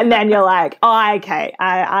 Yeah, and then you're like, oh, okay,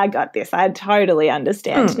 I got this. I totally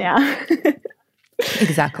understand now.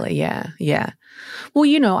 Exactly, yeah, yeah. Well,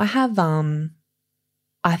 you know, I have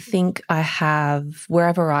I think I have, where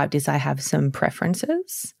I've arrived is I have some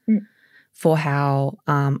preferences for how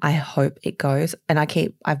I hope it goes. And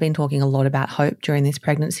I've been talking a lot about hope during this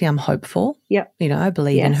pregnancy. I'm hopeful. Yep. You know, I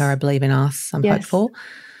believe in her. I believe in us. I'm hopeful.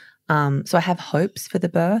 So I have hopes for the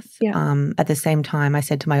birth. Yep. At the same time, I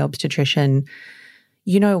said to my obstetrician,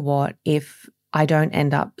 you know what, if I don't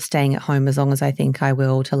end up staying at home as long as I think I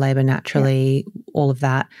will to labour naturally, all of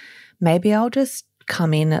that, maybe I'll just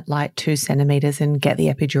come in at like 2 centimetres and get the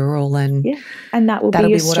epidural and that'll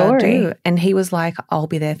be what I'll do. And he was like, I'll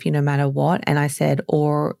be there for you no matter what. And I said,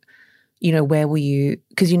 or, you know, where will you,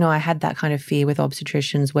 because, you know, I had that kind of fear with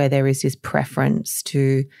obstetricians where there is this preference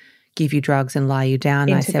to give you drugs and lie you down.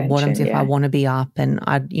 And I said, what happens if I want to be up and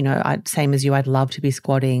same as you, I'd love to be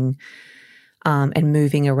squatting and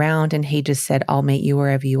moving around. And he just said, I'll meet you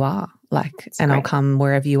wherever you are. I'll come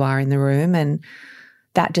wherever you are in the room. And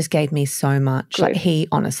that just gave me so much. Like he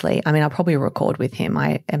honestly, I mean, I'll probably record with him.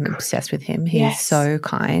 I am obsessed with him. He's so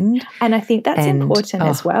kind. And I think that's important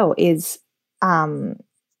as well, is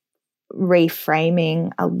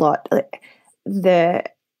reframing a lot. The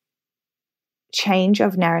change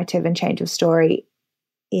of narrative and change of story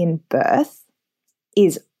in birth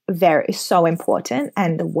is so important,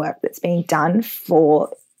 and the work that's being done for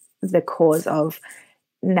the cause of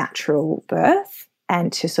natural birth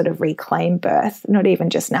and to sort of reclaim birth, not even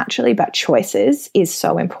just naturally, but choices, is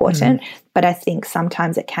so important. But I think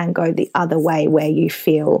sometimes it can go the other way where you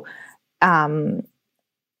feel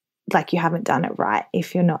like you haven't done it right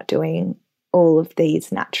if you're not doing all of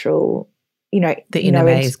these natural, you know. The Inner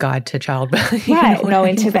Maze Guide to Childbirth. Right, no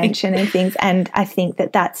intervention and things. And I think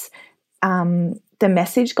that's the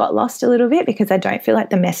message got lost a little bit, because I don't feel like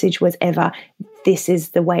the message was ever, this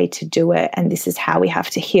is the way to do it and this is how we have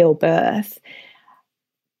to heal birth.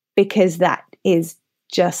 Because that is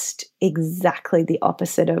just exactly the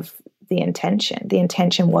opposite of the intention. The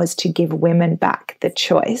intention was to give women back the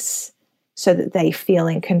choice so that they feel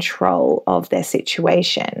in control of their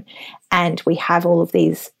situation. And we have all of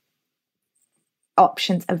these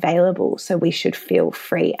options available, so we should feel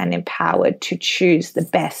free and empowered to choose the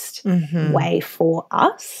best way for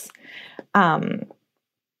us. And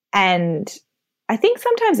I think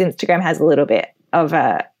sometimes Instagram has a little bit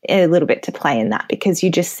to play in that, because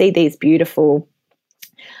you just see these beautiful,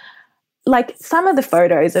 like some of the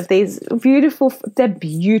photos of these beautiful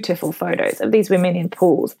photos of these women in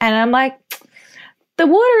pools. And I'm like, the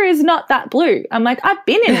water is not that blue. I'm like, I've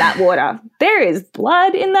been in that water. There is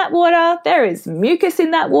blood in that water. There is mucus in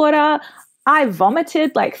that water. I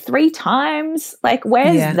vomited like 3 times. Like,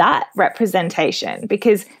 where's that representation?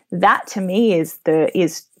 Because that to me is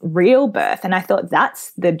real birth. And I thought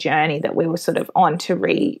that's the journey that we were sort of on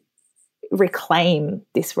to reclaim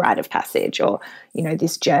this rite of passage, or, you know,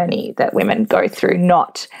 this journey that women go through,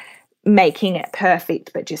 not making it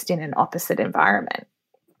perfect, but just in an opposite environment.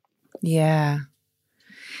 Yeah.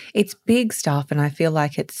 It's big stuff, and I feel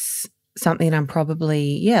like it's something I'm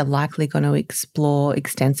probably, likely going to explore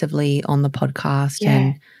extensively on the podcast. Yeah.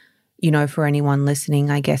 And, you know, for anyone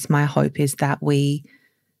listening, I guess my hope is that we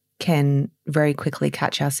can very quickly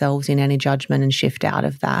catch ourselves in any judgment and shift out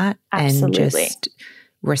of that. Absolutely. And just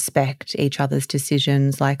respect each other's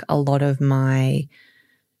decisions. Like, a lot of my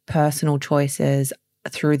personal choices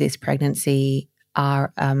through this pregnancy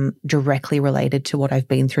are directly related to what I've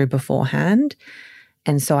been through beforehand.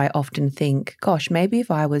 And so I often think, gosh, maybe if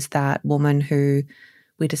I was that woman who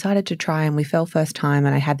we decided to try and we fell first time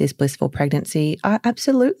and I had this blissful pregnancy, I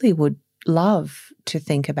absolutely would love to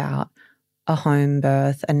think about a home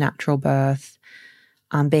birth, a natural birth,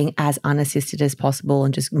 being as unassisted as possible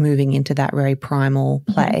and just moving into that very primal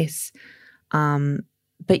place.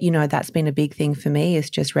 But, you know, that's been a big thing for me, is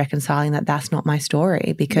just reconciling that that's not my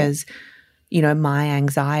story, because, you know, my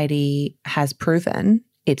anxiety has proven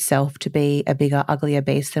itself to be a bigger, uglier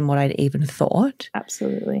beast than what I'd even thought.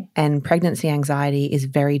 Absolutely. And pregnancy anxiety is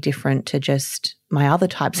very different to just my other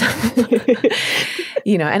types of,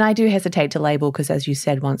 you know, and I do hesitate to label, because as you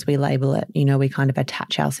said, once we label it, you know, we kind of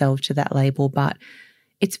attach ourselves to that label, but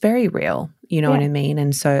it's very real, you know what I mean?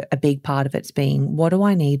 And so a big part of it's being, what do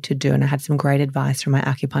I need to do? And I had some great advice from my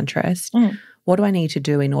acupuncturist. What do I need to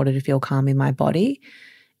do in order to feel calm in my body?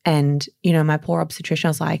 And, you know, my poor obstetrician, I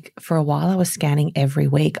was like, for a while I was scanning every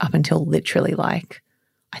week up until literally like,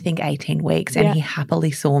 I think 18 weeks. And he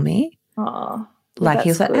happily saw me. Oh, like he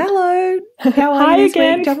was like, hello, how are Hi you this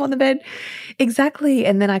again. week? Jump on the bed. Exactly.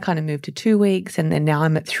 And then I kind of moved to 2 weeks, and then now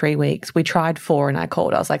I'm at 3 weeks. We tried 4 and I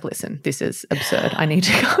called. I was like, listen, this is absurd. I need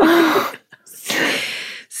to go.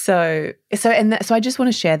 So I just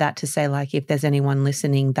want to share that to say, like, if there's anyone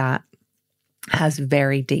listening that has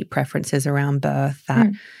very deep preferences around birth,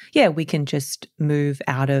 that, we can just move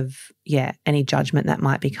out of, any judgment that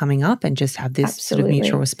might be coming up and just have this sort of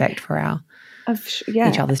mutual respect for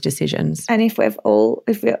each other's decisions. And if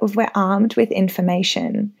we're armed with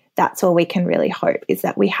information, that's all we can really hope, is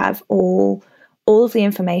that we have all of the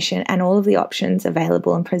information and all of the options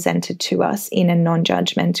available and presented to us in a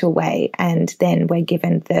non-judgmental way, and then we're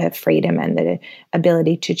given the freedom and the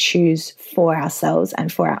ability to choose for ourselves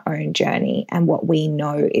and for our own journey and what we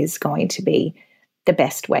know is going to be the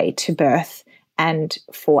best way to birth and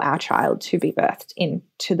for our child to be birthed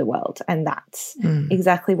into the world. And that's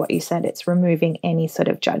exactly what you said. It's removing any sort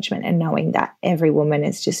of judgment and knowing that every woman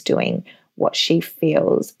is just doing what she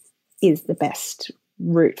feels is the best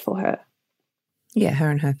route for her. Yeah, her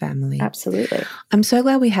and her family. Absolutely. I'm so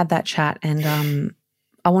glad we had that chat, and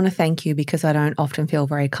I want to thank you because I don't often feel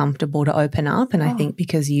very comfortable to open up, and I think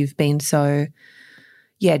because you've been so,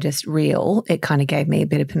 just real, it kind of gave me a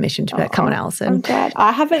bit of permission to be like, come on, Alison. I'm glad.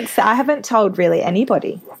 I haven't told really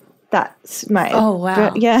anybody. That's my. Oh,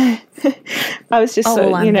 wow. But I was just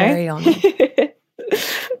I'm very honoured.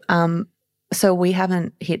 So we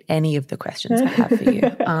haven't hit any of the questions I have for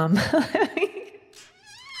you.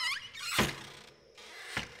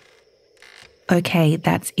 Okay,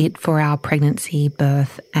 that's it for our pregnancy,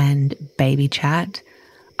 birth, and baby chat.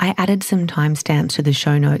 I added some timestamps to the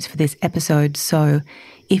show notes for this episode, so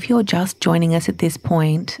if you're just joining us at this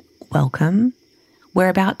point, welcome. We're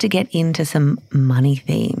about to get into some money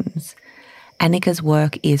themes. Annika's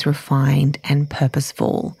work is refined and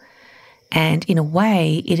purposeful, and in a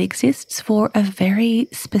way, it exists for a very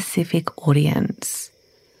specific audience.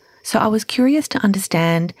 So I was curious to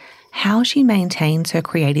understand how she maintains her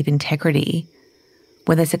creative integrity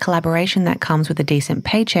when there's a collaboration that comes with a decent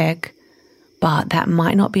paycheck, but that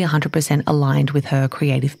might not be 100% aligned with her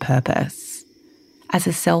creative purpose. As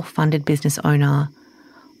a self-funded business owner,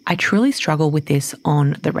 I truly struggle with this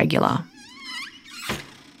on the regular.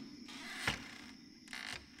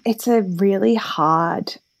 It's a really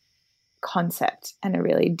hard concept and a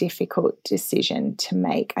really difficult decision to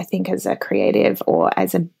make, I think, as a creative or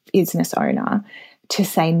as a business owner, to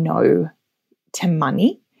say no to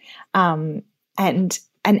money. And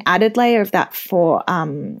an added layer of that for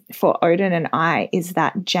Odin and I is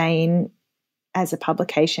that Jane, as a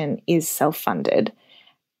publication, is self-funded,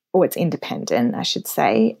 or it's independent, I should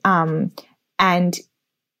say, and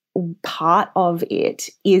part of it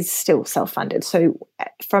is still self-funded. So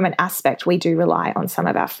from an aspect, we do rely on some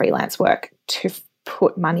of our freelance work to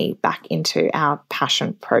put money back into our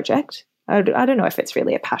passion project. I don't know if it's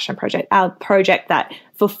really a passion project, our project that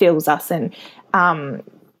fulfills us and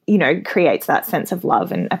creates that sense of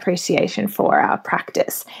love and appreciation for our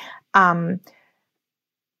practice.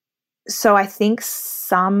 So I think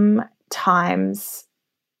sometimes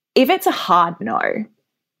if it's a hard no,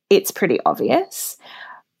 it's pretty obvious.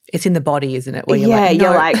 It's in the body, isn't it? Where you're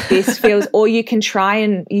you're like, this feels, or you try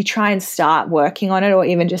and start working on it, or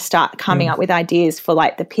even just start coming up with ideas for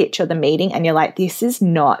like the pitch or the meeting, and you're like, this is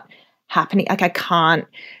not happening. Like I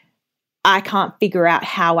can't figure out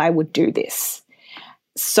how I would do this.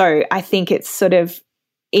 So I think it's sort of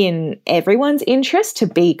in everyone's interest to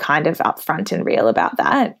be kind of upfront and real about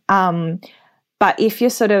that. But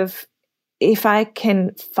if I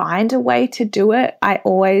can find a way to do it, I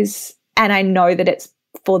know that it's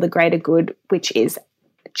for the greater good, which is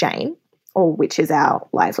Jane, or which is our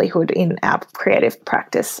livelihood in our creative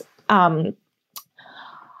practice. I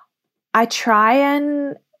try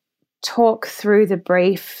and talk through the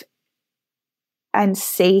brief and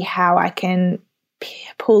see how I can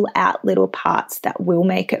pull out little parts that will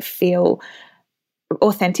make it feel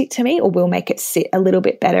authentic to me, or will make it sit a little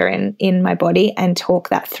bit better in my body, and talk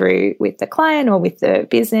that through with the client or with the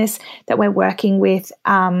business that we're working with.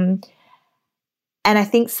 And I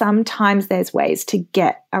think sometimes there's ways to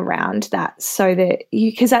get around that, so that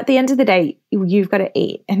because at the end of the day, you've got to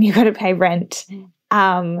eat and you've got to pay rent.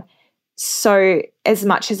 So as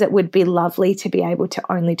much as it would be lovely to be able to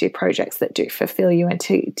only do projects that do fulfill you and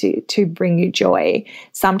to bring you joy,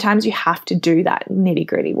 sometimes you have to do that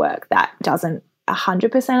nitty-gritty work that doesn't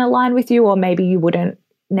 100% align with you, or maybe you wouldn't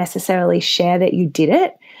necessarily share that you did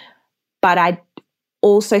it. But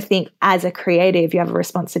also think as a creative, you have a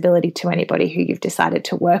responsibility to anybody who you've decided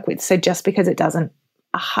to work with. So just because it doesn't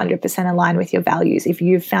 100% align with your values, if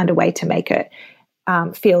you've found a way to make it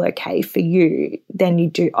feel okay for you, then you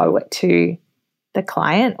do owe it to the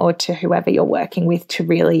client or to whoever you're working with to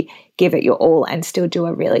really give it your all and still do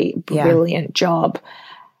a really brilliant job.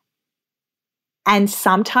 And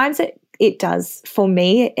sometimes it does, for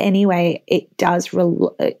me anyway, it does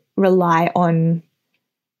rely on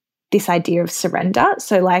this idea of surrender.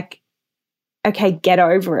 So like, okay, get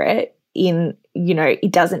over it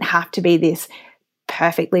it doesn't have to be this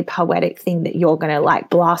perfectly poetic thing that you're going to like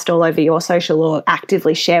blast all over your social or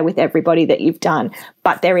actively share with everybody that you've done.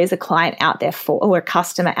 But there is a client out there or a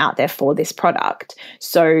customer out there for this product.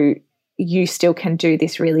 So you still can do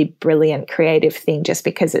this really brilliant creative thing just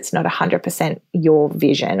because it's not 100% your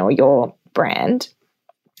vision or your brand.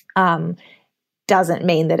 Doesn't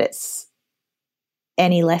mean that it's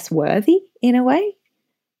any less worthy in a way.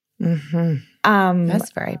 Mm-hmm.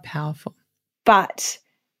 That's very powerful. But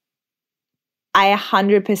I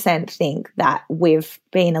 100% think that we've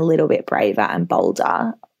been a little bit braver and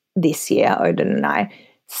bolder this year, Odin and I,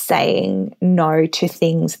 saying no to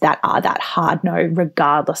things that are that hard no,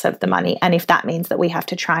 regardless of the money. And if that means that we have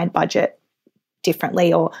to try and budget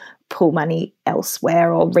differently or pull money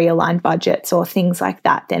elsewhere or realign budgets or things like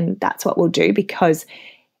that, then that's what we'll do, because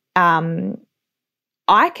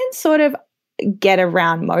I can sort of get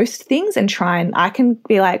around most things and I can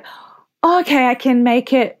be like, oh, okay, I can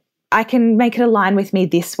make it align with me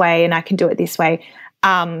this way and I can do it this way.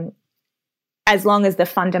 As long as the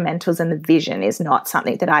fundamentals and the vision is not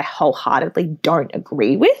something that I wholeheartedly don't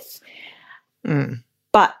agree with.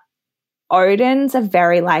 But Odin's a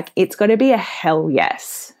very like, it's got to be a hell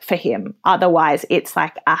yes for him. Otherwise it's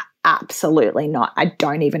like absolutely not. I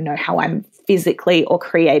don't even know how I'm physically or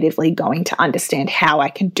creatively going to understand how I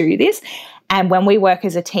can do this. And when we work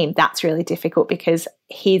as a team, that's really difficult because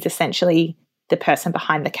he's essentially the person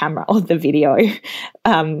behind the camera or the video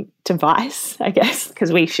device, I guess,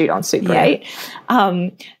 because we shoot on Super 8.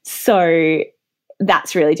 So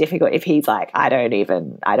that's really difficult if he's like, I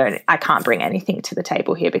can't bring anything to the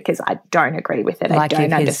table here because I don't agree with it. Like I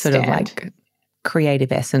don't if his understand. sort of like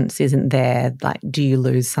creative essence isn't there, like do you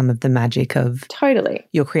lose some of the magic of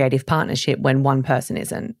your creative partnership when one person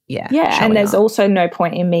isn't? Yeah. And there's also no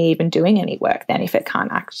point in me even doing any work then if it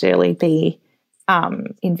can't actually be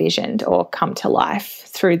envisioned or come to life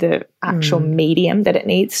through the actual medium that it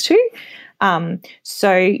needs to. But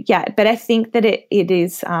I think that it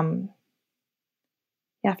is you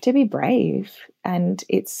have to be brave and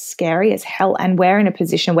it's scary as hell. And we're in a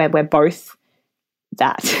position where we're both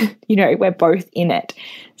that, we're both in it.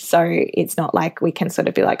 So it's not like we can sort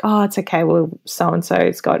of be like, oh, it's okay, well,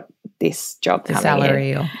 so-and-so's got this job the coming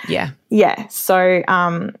salary in. Yeah. So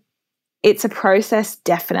it's a process,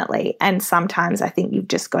 definitely. And sometimes I think you've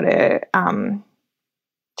just got to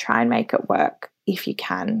try and make it work if you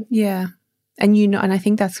can. Yeah. And and I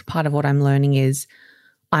think that's part of what I'm learning is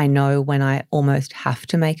I know when I almost have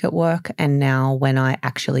to make it work and now when I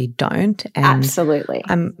actually don't. And absolutely.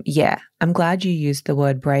 I'm glad you used the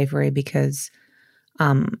word bravery because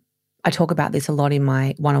I talk about this a lot in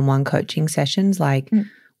my one-on-one coaching sessions, like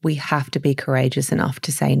we have to be courageous enough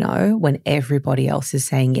to say no when everybody else is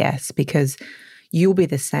saying yes, because you'll be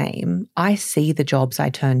the same. I see the jobs I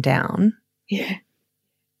turn down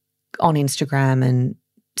on Instagram and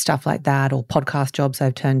stuff like that, or podcast jobs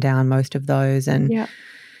I've turned down, most of those. And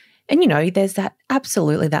there's that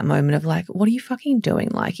absolutely that moment of like, what are you fucking doing?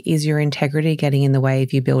 Like, is your integrity getting in the way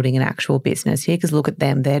of you building an actual business here? Because look at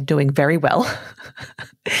them, they're doing very well.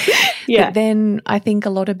 But then I think a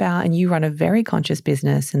lot about, and you run a very conscious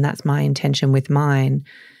business, and that's my intention with mine.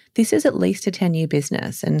 This is at least a 10-year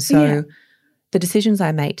business. And so the decisions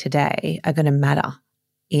I make today are going to matter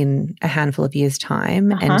in a handful of years'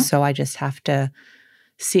 time. And so I just have to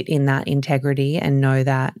sit in that integrity and know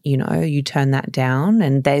that, you turn that down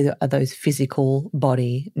and they are those physical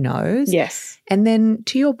body no's. Yes. And then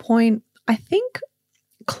to your point, I think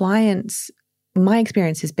my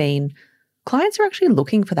experience has been clients are actually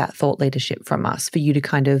looking for that thought leadership from us, for you to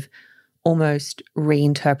kind of almost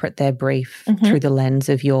reinterpret their brief through the lens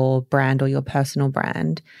of your brand or your personal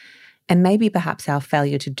brand. And maybe perhaps our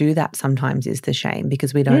failure to do that sometimes is the shame,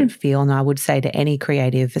 because we don't feel, and I would say to any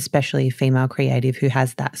creative, especially a female creative who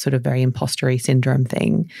has that sort of very impostery syndrome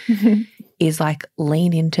thing, is like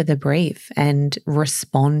lean into the brief and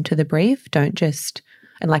respond to the brief. Don't just,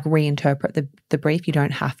 and like reinterpret the brief. You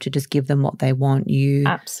don't have to just give them what they want.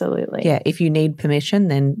 Absolutely. Yeah, if you need permission,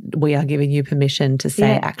 then we are giving you permission to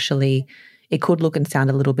say, actually, it could look and sound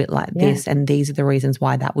a little bit like this, and these are the reasons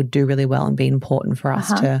why that would do really well and be important for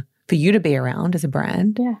us for you to be around as a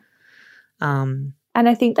brand. Yeah. And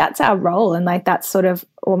I think that's our role, and like that's sort of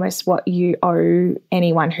almost what you owe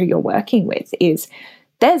anyone who you're working with is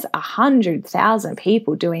there's 100,000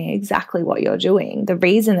 people doing exactly what you're doing. The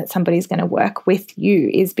reason that somebody's going to work with you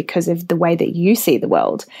is because of the way that you see the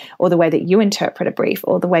world, or the way that you interpret a brief,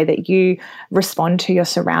 or the way that you respond to your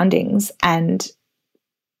surroundings. And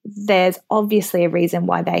there's obviously a reason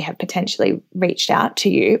why they have potentially reached out to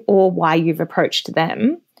you or why you've approached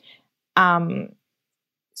them.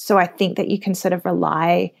 So I think that you can sort of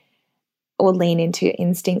rely or lean into your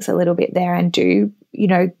instincts a little bit there and do, you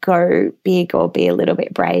know, go big or be a little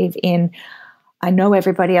bit brave in, I know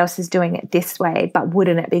everybody else is doing it this way, but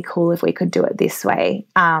wouldn't it be cool if we could do it this way?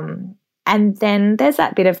 And then there's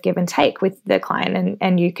that bit of give and take with the client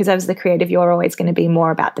and you, because as the creative, you're always going to be more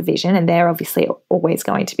about the vision, and they're obviously always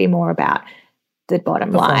going to be more about the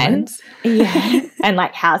bottom line. Yeah. And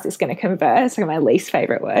like, how's this going to convert? It's like my least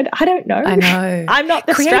favorite word. I don't know. I know. I'm not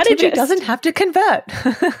the Creativity strategist. Doesn't have to convert.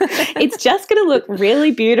 It's just going to look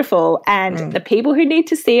really beautiful, and the people who need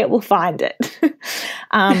to see it will find it.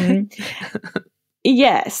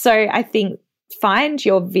 Yeah. So I think find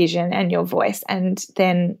your vision and your voice, and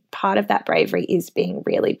then part of that bravery is being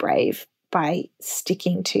really brave by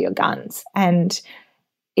sticking to your guns. And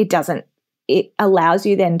it allows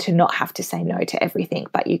you then to not have to say no to everything,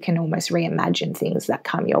 but you can almost reimagine things that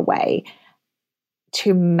come your way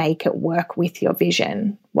to make it work with your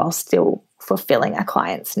vision while still fulfilling a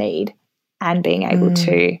client's need and being able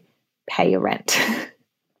to pay your rent.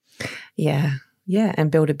 Yeah. Yeah.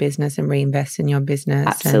 And build a business and reinvest in your business.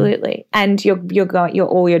 Absolutely. And you're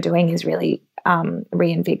all you're doing is really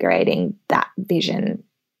reinvigorating that vision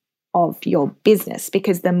of your business,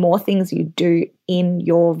 because the more things you do in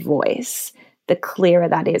your voice, the clearer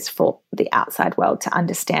that is for the outside world to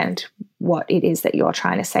understand what it is that you're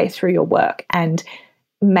trying to say through your work, and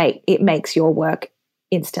it makes your work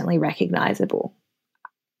instantly recognizable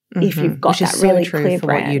if you've got that really clear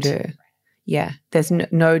brand. What you do. Yeah, there's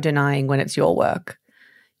no denying when it's your work,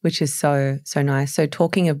 which is so nice. So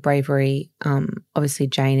talking of bravery, obviously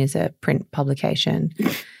Jane is a print publication.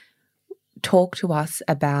 Talk to us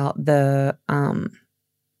about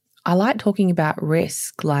I like talking about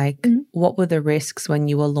risk, like what were the risks when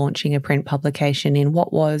you were launching a print publication in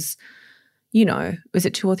what was, was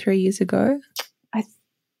it 2 or 3 years ago?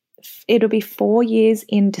 It'll be 4 years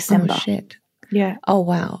in December. Oh, shit. Yeah. Oh,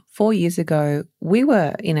 wow. 4 years ago, we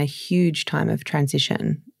were in a huge time of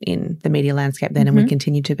transition in the media landscape then, and we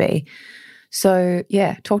continue to be. So,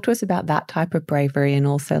 yeah, talk to us about that type of bravery, and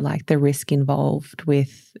also like the risk involved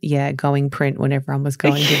with, going print when everyone was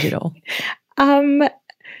going digital.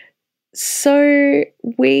 So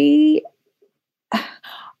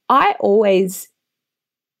I always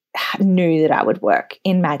knew that I would work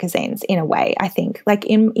in magazines in a way. I think like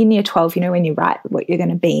in year 12, when you write what you're going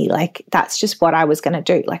to be, like that's just what I was going to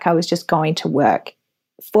do. Like I was just going to work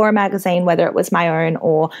for a magazine, whether it was my own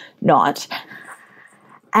or not.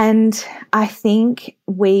 And I think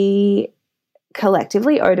we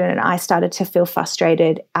collectively, Odin and I, started to feel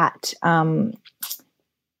frustrated at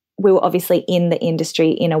we were obviously in the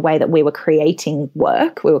industry in a way that we were creating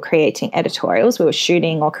work. We were creating editorials. We were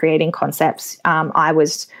shooting or creating concepts. I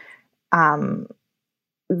was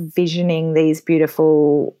visioning these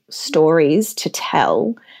beautiful stories to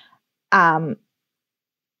tell. But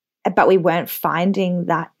we weren't finding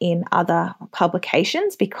that in other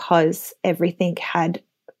publications, because everything had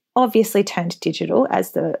obviously turned digital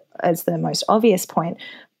as the most obvious point,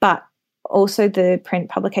 but also the print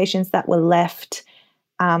publications that were left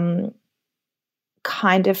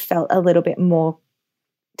kind of felt a little bit more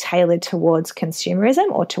tailored towards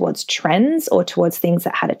consumerism or towards trends or towards things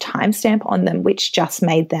that had a timestamp on them, which just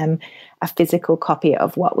made them a physical copy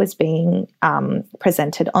of what was being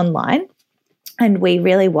presented online. And we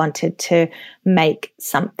really wanted to make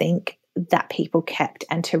something that people kept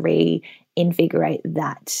and to reinvigorate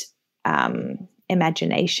that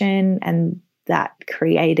imagination and that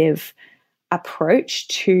creative approach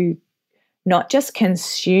to not just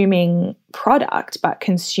consuming product, but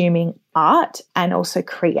consuming art and also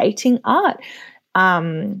creating art.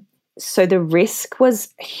 So the risk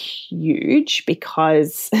was huge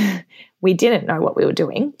because we didn't know what we were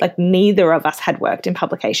doing. Like neither of us had worked in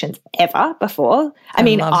publications ever before.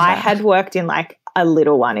 I had worked in like a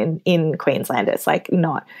little one in Queensland. It's like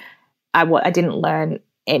not, I didn't learn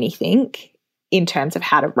anything in terms of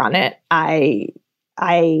how to run it.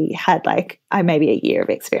 I had maybe a year of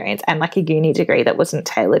experience and like a uni degree that wasn't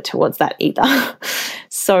tailored towards that either.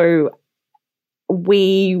 So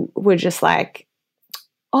we were just like,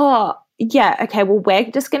 oh, yeah, okay, well, we're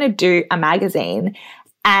just going to do a magazine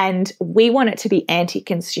And we want it to be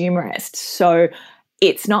anti-consumerist. So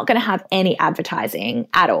it's not going to have any advertising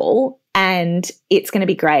at all. And it's going to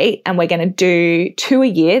be great. And we're going to do 2 a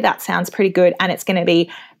year. That sounds pretty good. And it's going to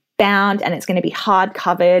be bound, and it's going to be hard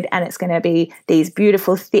covered, and it's going to be these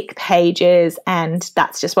beautiful thick pages. And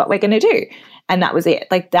that's just what we're going to do. And that was it.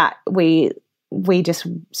 Like that, we just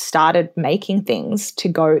started making things to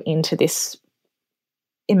go into this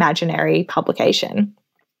imaginary publication.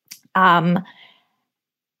 And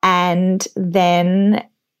then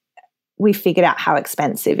we figured out how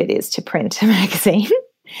expensive it is to print a magazine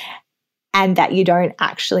and that you don't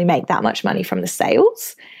actually make that much money from the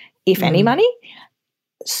sales, if any money.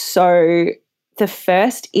 So the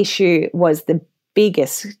first issue was the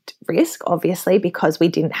biggest risk, obviously, because we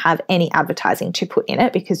didn't have any advertising to put in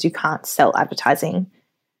it, because you can't sell advertising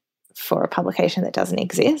for a publication that doesn't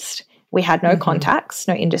exist. We had no contacts,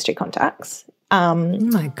 no industry contacts. Oh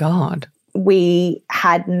my God. We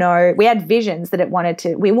had visions that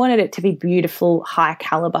we wanted it to be beautiful, high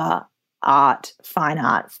caliber art, fine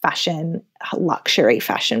art, fashion, luxury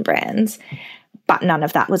fashion brands. But none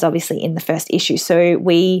of that was obviously in the first issue. So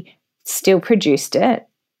we still produced it,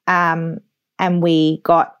 and we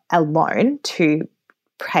got a loan to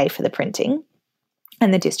pay for the printing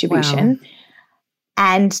and the distribution,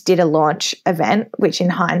 and did a launch event, which in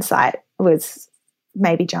hindsight was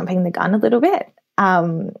maybe jumping the gun a little bit.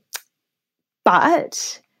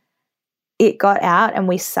 But it got out, and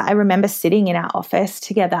I remember sitting in our office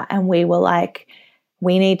together, and we were like,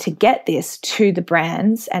 we need to get this to the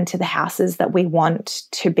brands and to the houses that we want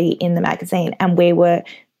to be in the magazine. And we were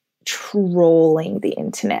trawling the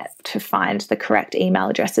internet to find the correct email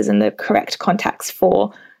addresses and the correct contacts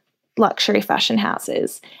for luxury fashion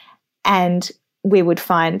houses. And we would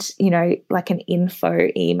find, like an info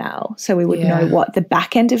email. So we would know what the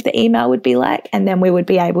back end of the email would be like. And then we would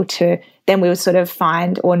be able to, then we would sort of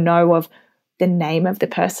find or know of the name of the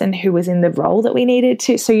person who was in the role that we needed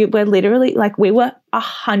to. So we're literally like, we were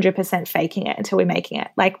 100% faking it until we're making it.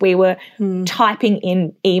 Like we were typing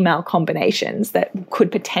in email combinations that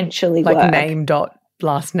could potentially work. Like name dot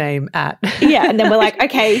last name at. Yeah. And then we're like,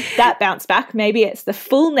 okay, that bounced back. Maybe it's the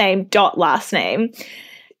full name dot last name.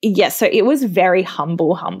 Yeah. So it was very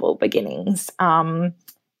humble beginnings. And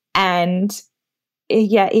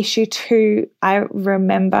yeah, issue 2, I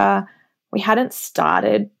remember we hadn't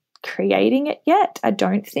started creating it yet, I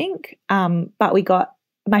don't think. But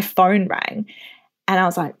my phone rang, and I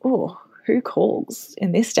was like, oh, who calls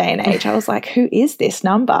in this day and age? I was like, who is this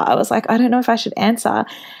number? I was like, I don't know if I should answer.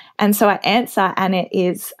 And so I answer, and it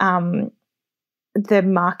is the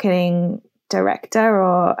marketing director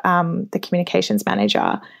or the communications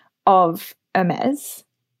manager of Hermes.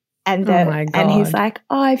 And he's like,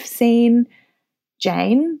 oh, I've seen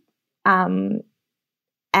Jane,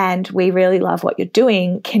 and we really love what you're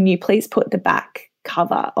doing. Can you please put the back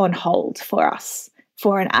cover on hold for us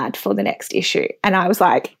for an ad for the next issue? And I was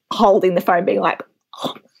like holding the phone being like,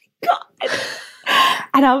 oh my God.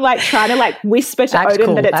 And I'm like trying to like whisper to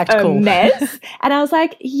Odin that it's Hermes. And I was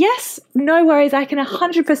like, yes, no worries. I can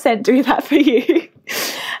 100% do that for you.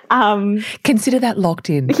 Consider that locked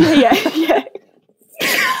in. Yeah.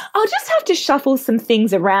 I'll just have to shuffle some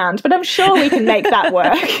things around, but I'm sure we can make that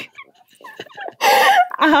work.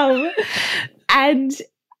 And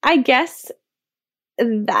I guess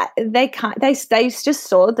that they just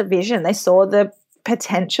saw the vision. They saw the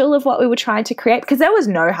potential of what we were trying to create, because there was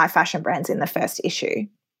no high fashion brands in the first issue.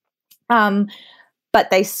 But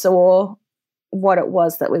they saw what it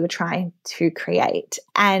was that we were trying to create.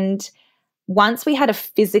 And once we had a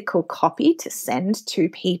physical copy to send to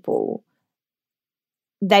people,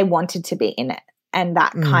 they wanted to be in it. And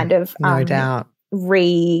that kind of no doubt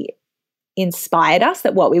inspired us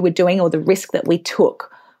that what we were doing, or the risk that we took,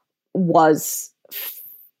 was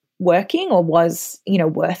working, or was,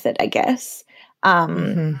 worth it, I guess.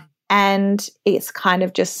 And it's kind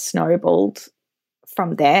of just snowballed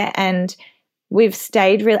from there. And we've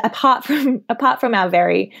stayed really, apart from our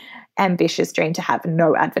very ambitious dream to have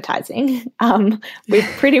no advertising, we've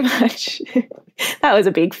pretty much that was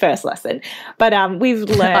a big first lesson. But we've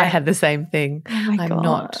learned. I had the same thing. Oh my God. I'm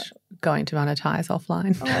not going to monetize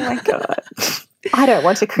offline. Oh my God. I don't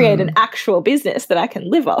want to create an actual business that I can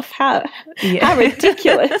live off. How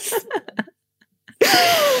ridiculous.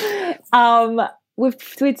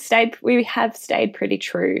 We have stayed pretty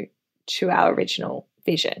true to our original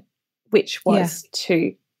vision, which was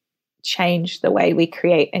to change the way we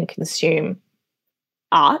create and consume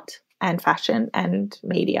art and fashion and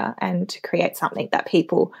media, and to create something that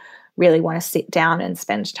people really want to sit down and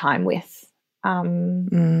spend time with.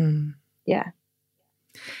 Yeah.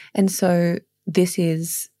 And so this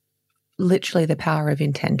is literally the power of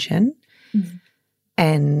intention. Mm-hmm.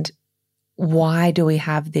 And why do we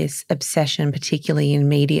have this obsession, particularly in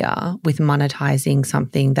media, with monetizing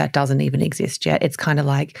something that doesn't even exist yet? It's kind of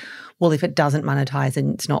like, well, if it doesn't monetize,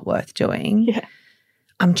 then it's not worth doing. Yeah.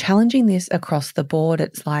 I'm challenging this across the board.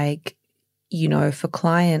 It's like, you know, for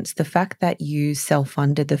clients, the fact that you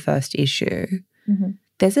self-funded the first issue, Mm-hmm.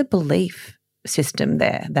 there's a belief system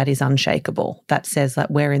there that is unshakable that says like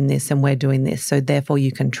we're in this and we're doing this, so therefore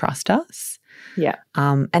you can trust us. Yeah.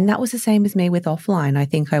 And that was the same as me with Offline. I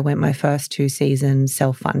think I went my first 2 seasons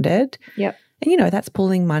self-funded. Yep. And, you know, that's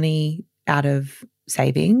pulling money out of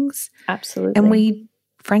savings. Absolutely. And we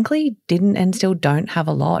frankly didn't and still don't have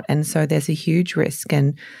a lot. And so there's a huge risk.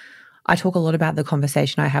 And I talk a lot about the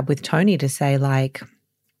conversation I had with Tony to say like,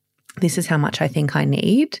 this is how much I think I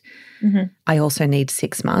need. Mm-hmm. I also need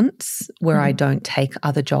 6 months where I don't take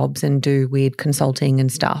other jobs and do weird consulting and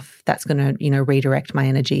stuff. That's going to, you know, redirect my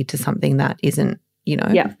energy to something that isn't, you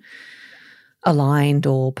know, aligned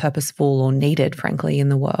or purposeful or needed, frankly, in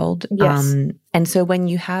the world. Yes. And so when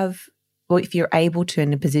you have, well, if you're able to,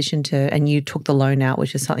 in a position to, and you took the loan out,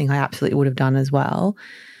 which is something I absolutely would have done as well.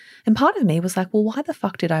 And part of me was like, well, why the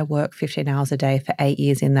fuck did I work 15 hours a day for 8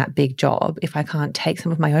 years in that big job if I can't take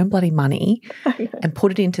some of my own bloody money and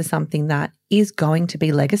put it into something that is going to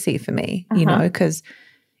be legacy for me, you know, because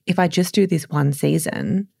if I just do this one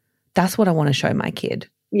season, that's what I want to show my kid.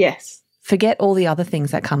 Yes. Forget all the other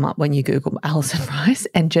things that come up when you Google Alison Rice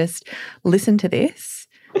and just listen to this.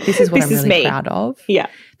 This is what I'm really proud of. Yeah.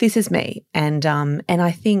 This is me. And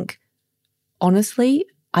I think, honestly,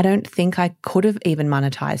 I don't think I could have even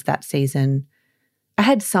monetized that season. I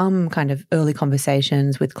had some kind of early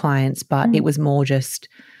conversations with clients, but it was more just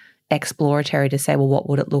exploratory to say, well, what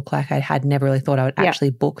would it look like? I had never really thought I would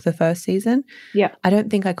actually book the first season. Yeah. I don't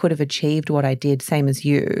think I could have achieved what I did, same as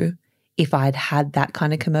you, if I'd had that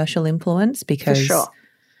kind of commercial influence, because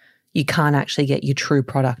you can't actually get your true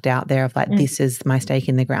product out there of like, this is my stake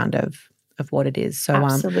in the ground of what it is. So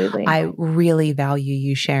Absolutely. I really value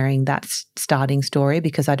you sharing that starting story,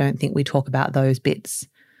 because I don't think we talk about those bits,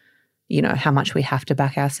 you know, how much we have to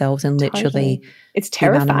back ourselves and literally it's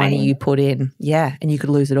terrifying. The amount of money you put in. Yeah. And you could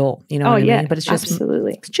lose it all, you know what I mean? But it's just,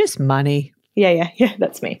 it's just money. Yeah.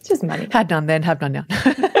 That's me. It's just money. Had none then, have none now.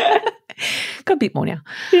 Got a bit more now.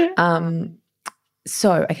 Yeah.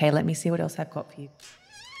 So, okay, let me see what else I've got for you.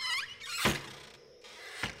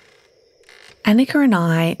 Annika and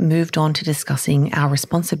I moved on to discussing our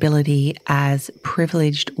responsibility as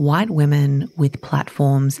privileged white women with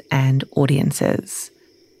platforms and audiences.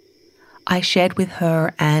 I shared with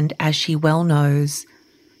her, and as she well knows,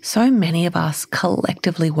 so many of us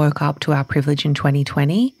collectively woke up to our privilege in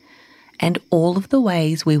 2020 and all of the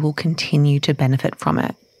ways we will continue to benefit from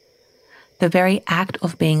it. The very act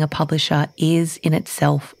of being a publisher is in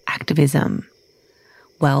itself activism.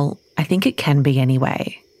 Well, I think it can be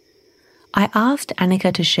anyway. I asked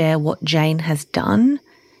Annika to share what Jane has done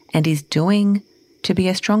and is doing to be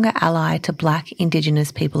a stronger ally to Black,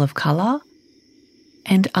 Indigenous people of colour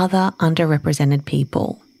and other underrepresented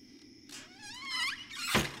people.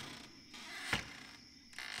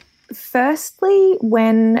 Firstly,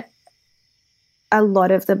 when a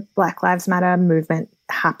lot of the Black Lives Matter movement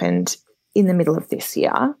happened in the middle of this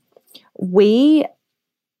year, we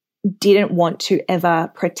didn't want to ever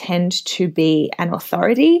pretend to be an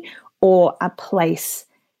authority or a place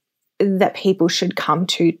that people should come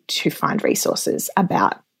to find resources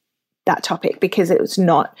about that topic, because it was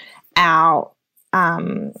not our,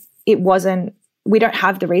 we don't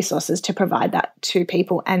have the resources to provide that to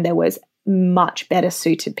people, and there was much better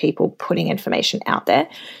suited people putting information out there.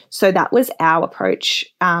 So that was our approach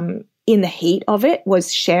in the heat of it,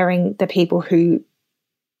 was sharing the people who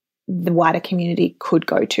the wider community could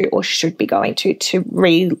go to or should be going to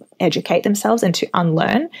re-educate themselves and to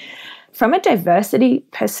unlearn. From a diversity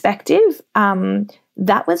perspective,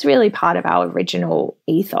 that was really part of our original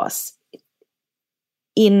ethos,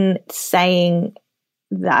 in saying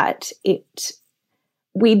that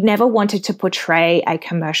we never wanted to portray a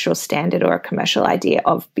commercial standard or a commercial idea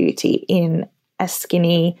of beauty in a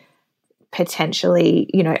skinny, potentially,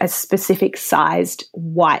 you know, a specific sized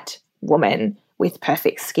white woman with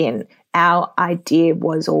perfect skin. Our idea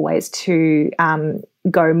was always to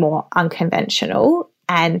go more unconventional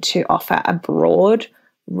and to offer a broad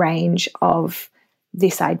range of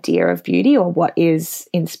this idea of beauty, or what is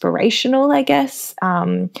inspirational, I guess,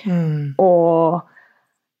 or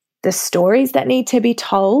the stories that need to be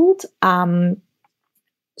told.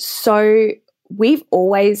 So we've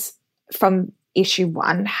always, from issue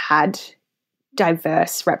one, had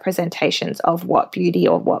diverse representations of what beauty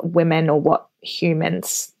or what women or what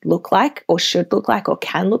humans look like or should look like or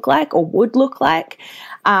can look like or would look like.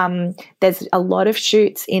 There's a lot of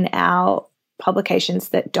shoots in our publications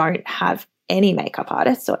that don't have any makeup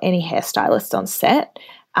artists or any hairstylists on set.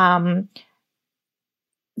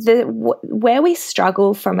 Where we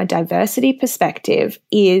struggle from a diversity perspective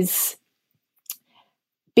is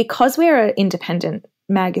because we're an independent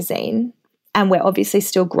magazine and we're obviously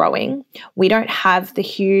still growing, we don't have the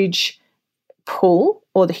huge pull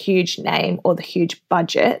or the huge name or the huge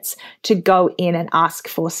budgets to go in and ask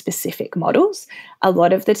for specific models. A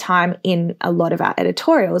lot of the time in a lot of our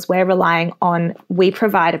editorials, we're relying on, we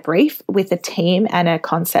provide a brief with a team and a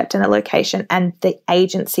concept and a location, and the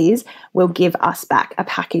agencies will give us back a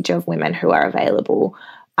package of women who are available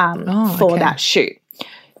for that shoot.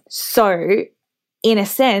 So in a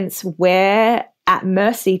sense, we're at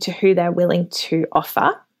mercy to who they're willing to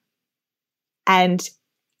offer. And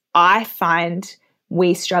I find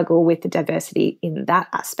we struggle with the diversity in that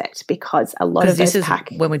aspect because a lot of this is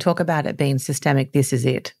when we talk about it being systemic, this is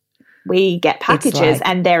it. We get packages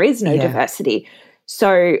and there is no diversity.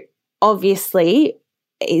 So obviously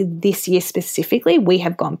this year specifically, we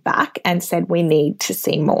have gone back and said we need to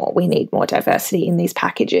see more. We need more diversity in these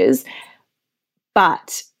packages.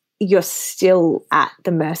 But you're still at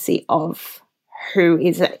the mercy of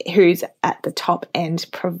who's at the top end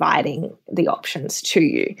providing the options to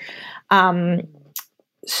you.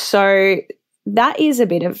 So that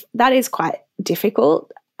is quite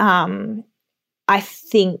difficult. I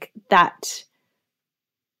think that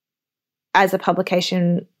as a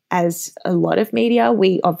publication, as a lot of media,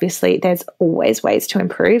 there's always ways to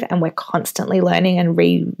improve, and we're constantly learning and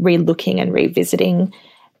re-looking and revisiting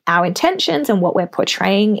our intentions and what we're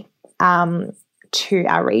portraying to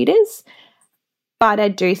our readers. But I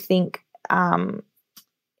do think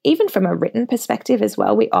even from a written perspective as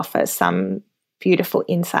well, we offer some beautiful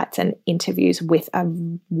insights and interviews with a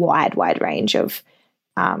wide range of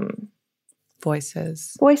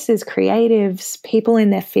voices, creatives, people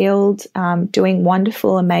in their field doing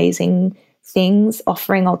wonderful, amazing things,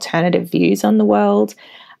 offering alternative views on the world.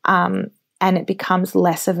 And it becomes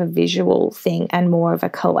less of a visual thing and more of a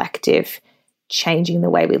collective, changing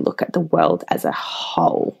the way we look at the world as a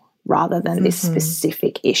whole, rather than this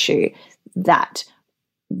specific issue that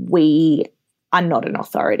we are not an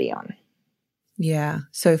authority on. Yeah.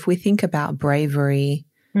 So if we think about bravery,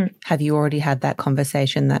 have you already had that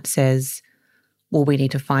conversation that says, well, we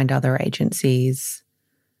need to find other agencies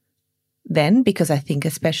then? Because I think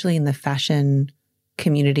especially in the fashion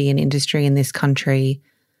community and industry in this country,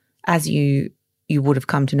 as you would have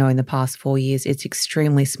come to know in the past 4 years, it's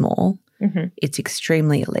extremely small. It's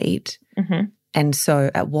extremely elite. And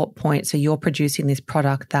so at what point, so you're producing this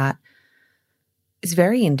product that is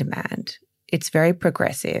very in demand, it's very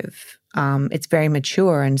progressive, it's very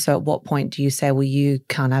mature. And so at what point do you say, well, you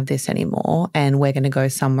can't have this anymore and we're going to go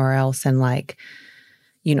somewhere else and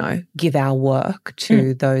give our work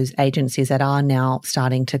to those agencies that are now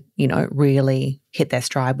starting to, really hit their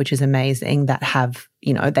stride, which is amazing, that have,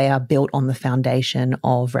 they are built on the foundation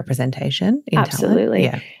of representation in Absolutely.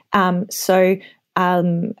 talent. Yeah. So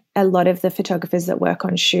a lot of the photographers that work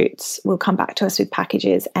on shoots will come back to us with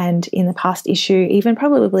packages, and in the past issue, even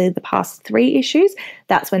probably the past 3 issues,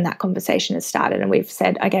 that's when that conversation has started, and we've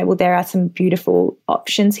said, okay, well, there are some beautiful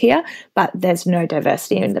options here, but there's no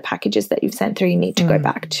diversity in the packages that you've sent through. You need to go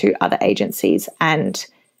back to other agencies and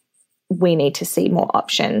we need to see more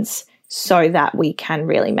options so that we can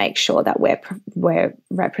really make sure that we're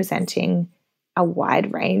representing a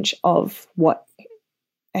wide range of what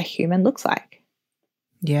a human looks like.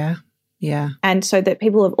 Yeah, yeah. And so that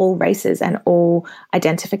people of all races and all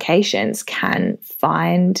identifications can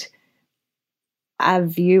find a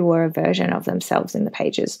view or a version of themselves in the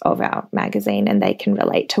pages of our magazine, and they can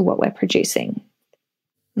relate to what we're producing.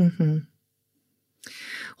 Well,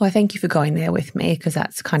 I thank you for going there with me, because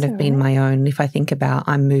that's kind of been my own, if I think about,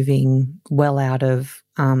 I'm moving well out of,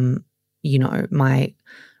 my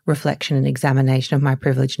reflection and examination of my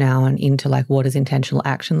privilege now and into what does intentional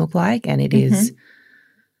action look like? And it is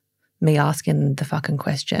me asking the fucking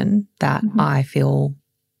question that I feel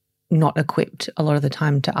not equipped a lot of the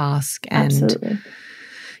time to ask, and,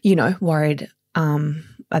 worried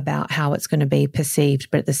about how it's going to be perceived.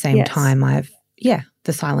 But at the same time,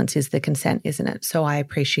 the silence is the consent, isn't it? So I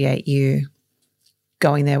appreciate you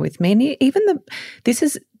going there with me. And even this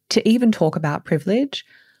is to even talk about privilege.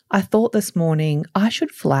 I thought this morning I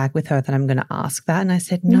should flag with her that I'm going to ask that. And I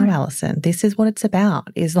said, no, Alison, this is what it's about,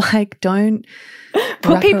 is like, don't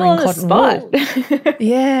put people on the spot.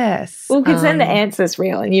 Yes. Well, because then the answer's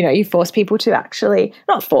real, and, you know, you force people to actually,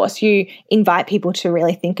 not force, you invite people to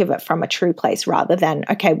really think of it from a true place rather than,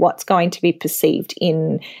 okay, what's going to be perceived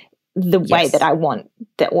in the way that I want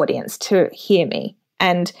the audience to hear me.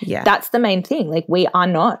 And that's the main thing. Like, we are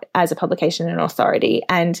not, as a publication, an authority,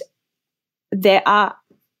 and there are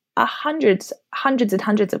hundreds and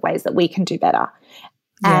hundreds of ways that we can do better.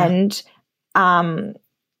 Yeah. And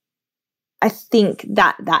I think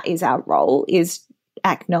that is our role, is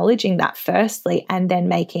acknowledging that firstly, and then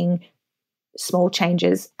making small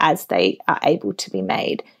changes as they are able to be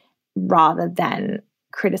made, rather than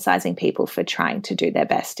criticizing people for trying to do their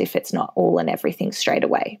best if it's not all and everything straight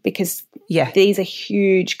away, because these are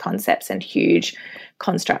huge concepts and huge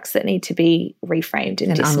constructs that need to be reframed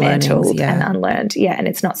and dismantled and unlearned. Yeah, and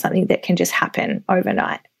it's not something that can just happen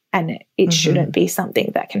overnight, and it shouldn't be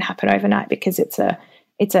something that can happen overnight, because it's a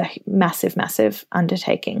massive, massive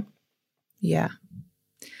undertaking. Yeah.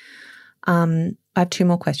 I have 2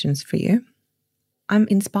 more questions for you. I'm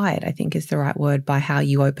inspired, I think is the right word, by how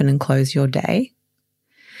you open and close your day.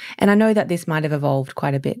 And I know that this might have evolved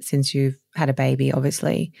quite a bit since you've had a baby,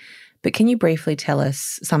 obviously, but can you briefly tell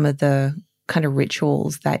us some of the kind of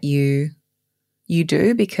rituals that you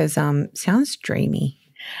do? Because sounds dreamy.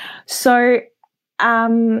 So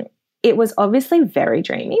it was obviously very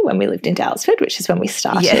dreamy when we lived in Daylesford, which is when we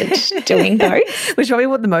started doing those. Which probably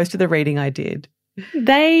what the most of the reading I did.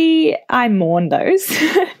 I mourn those.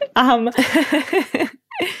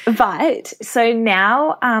 But so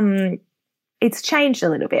now it's changed a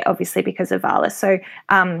little bit, obviously, because of Vala. So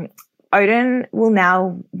Odin will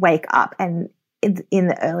now wake up, and in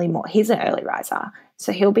the early morning, he's an early riser,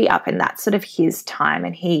 so he'll be up, and that's sort of his time,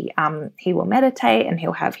 and he will meditate, and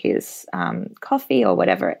he'll have his coffee or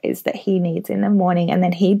whatever it is that he needs in the morning, and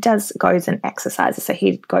then he goes and exercises. So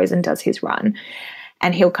he goes and does his run,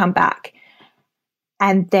 and he'll come back.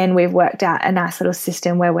 And then we've worked out a nice little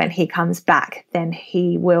system where when he comes back, then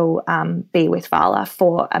he will be with Vala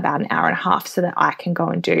for about an hour and a half, so that I can go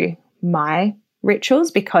and do my rituals,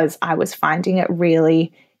 because I was finding it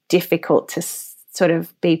really difficult to sort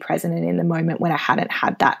of be present and in the moment when I hadn't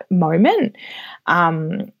had that moment.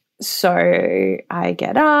 So I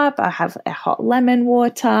get up, I have a hot lemon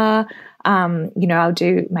water, I'll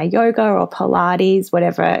do my yoga or Pilates,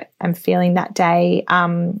 whatever I'm feeling that day.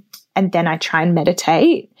 And then I try and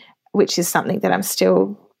meditate, which is something that I'm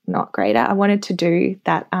still not great at. I wanted to do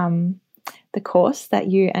that, the course that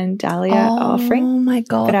you and Dahlia are offering. Oh my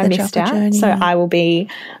God, but I missed out. Journey. So I will be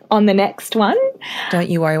on the next one. Don't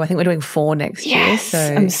you worry. I think we're doing 4 next year. So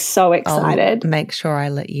I'm so excited. I'll make sure I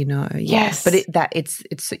let you know. Yes. But it's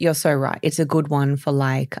you're so right. It's a good one for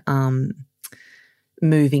like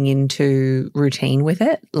moving into routine with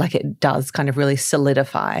it. Like, it does kind of really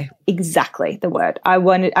solidify. Exactly the word. I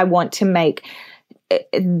want to make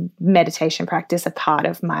meditation practice a part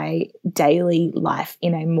of my daily life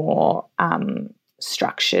in a more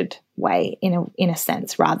structured way, in a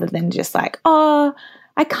sense, rather than just like, I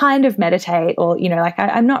kind of meditate, or,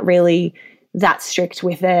 I'm not really that strict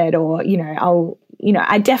with it, or,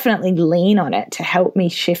 I definitely lean on it to help me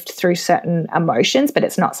shift through certain emotions, but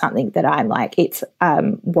it's not something that I'm like, it's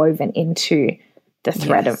woven into the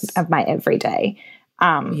thread of my everyday.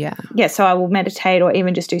 So I will meditate, or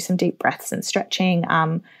even just do some deep breaths and stretching.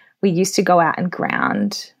 We used to go out and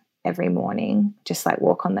ground every morning, just like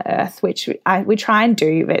walk on the earth, which we try and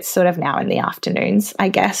do. It's sort of now in the afternoons, I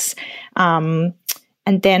guess. And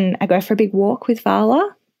then I go for a big walk with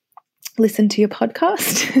Vala, listen to your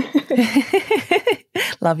podcast.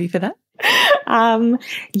 Love you for that. And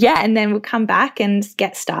then we'll come back and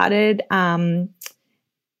get started. And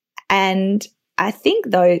I think,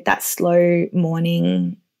 though, that slow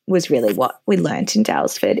morning was really what we learnt in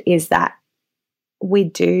Daylesford, is that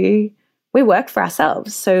we work for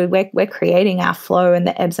ourselves. So we're creating our flow and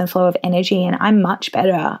the ebbs and flow of energy, and I'm much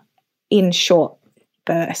better in short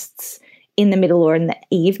bursts in the middle or in the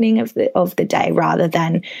evening of the day, rather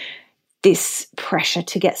than this pressure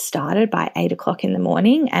to get started by 8 o'clock in the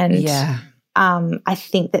morning. And I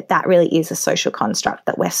think that really is a social construct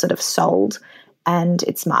that we're sort of sold, and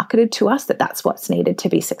it's marketed to us that that's what's needed to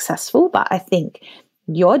be successful. But I think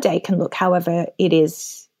your day can look however it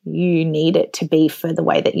is you need it to be for the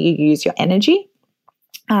way that you use your energy.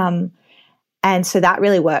 And so that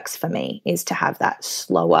really works for me, is to have that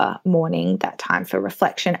slower morning, that time for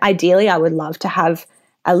reflection. Ideally, I would love to have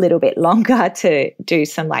a little bit longer to do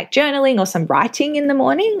some like journaling or some writing in the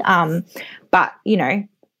morning. But,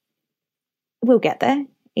 we'll get there.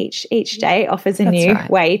 each day offers a new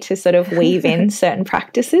way to sort of weave in certain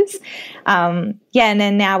practices. And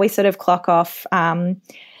then now we sort of clock off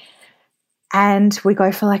and we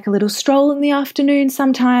go for like a little stroll in the afternoon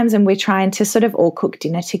sometimes, and we're trying to sort of all cook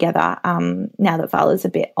dinner together. Now that Vala's a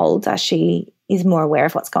bit older, she is more aware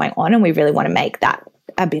of what's going on, and we really want to make that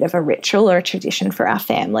a bit of a ritual or a tradition for our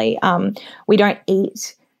family. We don't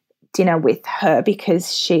eat dinner with her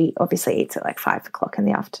because she obviously eats at like 5 o'clock in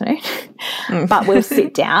the afternoon, but we'll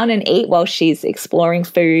sit down and eat while she's exploring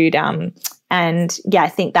food. And I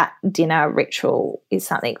think that dinner ritual is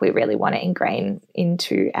something we really want to ingrain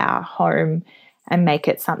into our home and make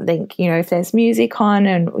it something, if there's music on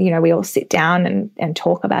and, we all sit down and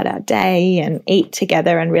talk about our day and eat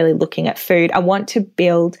together and really looking at food. I want to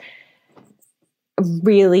build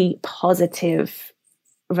really positive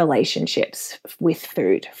relationships with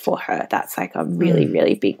food for her. That's like a really,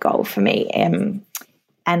 really big goal for me.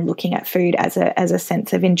 And looking at food as a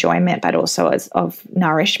sense of enjoyment, but also as of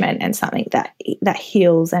nourishment and something that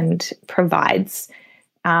heals and provides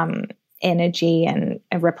energy and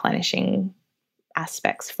replenishing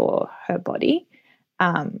aspects for her body,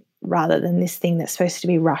 rather than this thing that's supposed to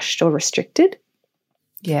be rushed or restricted.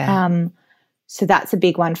 Yeah. So that's a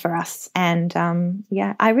big one for us. And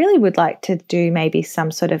I really would like to do maybe some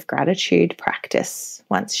sort of gratitude practice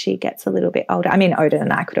once she gets a little bit older. I mean, Odin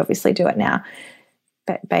and I could obviously do it now,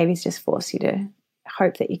 but babies just force you to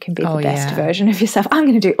hope that you can be the best version of yourself. I'm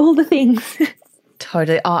going to do all the things.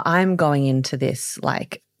 Totally. I'm going into this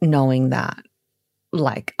like knowing that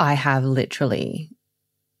like I have literally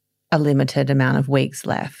a limited amount of weeks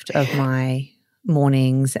left of my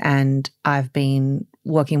mornings, and I've been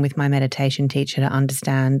working with my meditation teacher to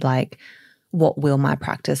understand like what will my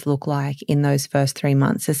practice look like in those first 3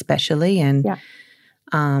 months especially. And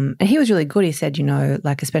and he was really good. He said,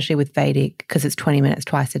 like especially with Vedic, because it's 20 minutes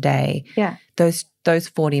twice a day, those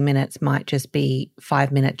 40 minutes might just be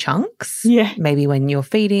 5-minute chunks. Yeah. Maybe when you're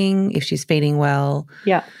feeding, if she's feeding well.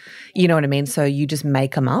 Yeah. You know what I mean? So you just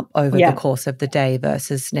make them up over the course of the day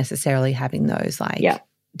versus necessarily having those like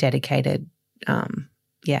dedicated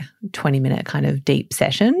 20-minute kind of deep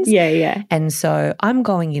sessions. Yeah. And so I'm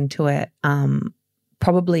going into it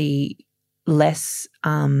probably less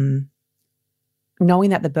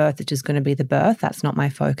knowing that the birth is just going to be the birth. That's not my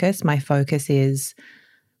focus. My focus is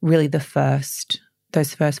really those first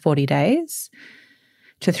 40 days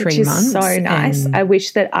to 3 months. So nice. I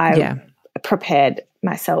wish that I prepared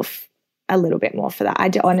myself a little bit more for that.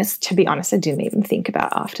 To be honest, I didn't even think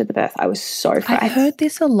about after the birth. I was so frightened. I've heard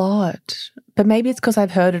this a lot, but maybe it's because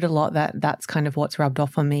I've heard it a lot that's kind of what's rubbed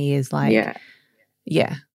off on me is like,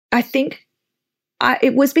 I think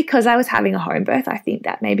it was because I was having a home birth. I think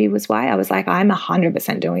that maybe was why I was like, I'm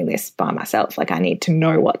 100% doing this by myself. Like I need to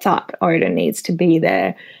know what's up. Odin needs to be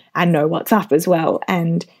there and know what's up as well.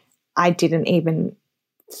 And I didn't even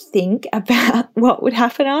think about what would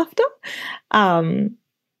happen after.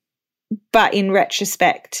 But in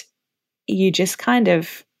retrospect, you just kind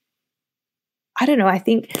of, I don't know, I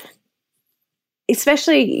think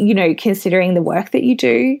especially, considering the work that you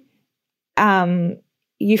do,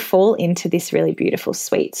 you fall into this really beautiful,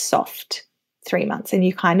 sweet, soft 3 months, and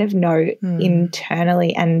you kind of know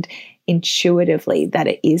internally and intuitively that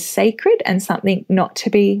it is sacred and something not to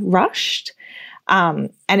be rushed.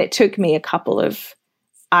 And it took me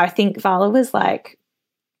I think Vala was like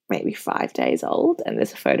maybe 5 days old, and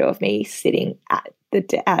there's a photo of me sitting at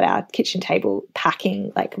our kitchen table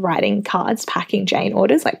packing, like writing cards, packing Jane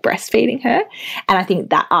orders, like breastfeeding her. And I think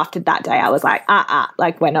that after that day I was like,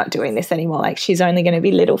 like we're not doing this anymore. Like she's only going to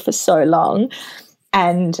be little for so long.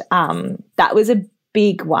 And that was a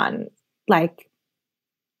big one, like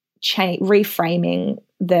reframing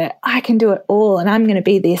I can do it all, and I'm going to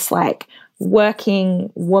be this like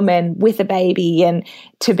working woman with a baby, and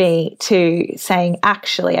to saying,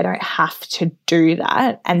 actually, I don't have to do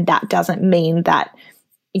that. And that doesn't mean that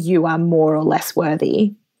you are more or less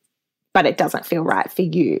worthy, but it doesn't feel right for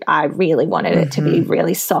you. I really wanted it to be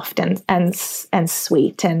really soft and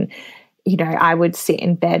sweet. And, I would sit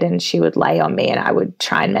in bed and she would lay on me and I would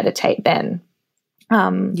try and meditate then.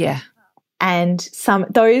 And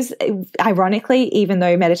those, ironically, even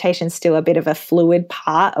though meditation's still a bit of a fluid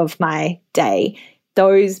part of my day,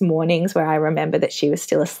 those mornings where I remember that she was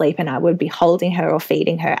still asleep and I would be holding her or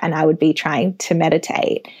feeding her and I would be trying to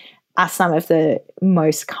meditate are some of the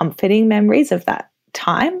most comforting memories of that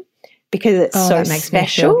time, because it's so that makes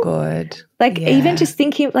special. Me feel good. Like even just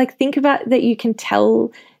think about that you can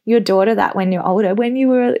tell your daughter that when you're older. When you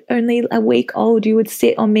were only a week old, you would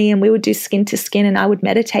sit on me and we would do skin to skin and I would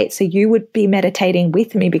meditate. So you would be meditating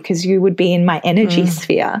with me because you would be in my energy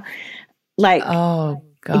sphere. Like, oh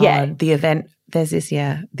God, the event there's this,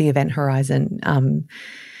 the event horizon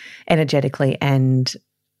energetically, and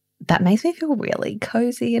that makes me feel really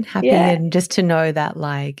cozy and happy. And just to know that,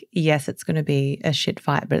 like, yes, it's going to be a shit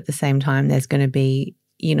fight, but at the same time, there's going to be,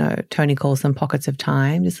 you know, Tony calls them pockets of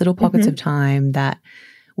time, just little pockets of time that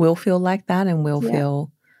will feel like that and will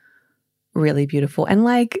feel really beautiful. And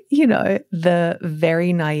like, you know, the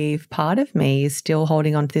very naive part of me is still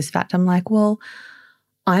holding on to this fact. I'm like, well,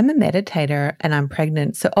 I'm a meditator and I'm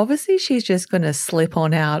pregnant. So obviously she's just going to slip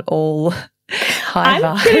on out all high vibes.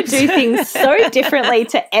 I'm going to do things so differently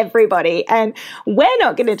to everybody, and we're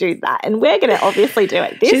not going to do that. And we're going to obviously do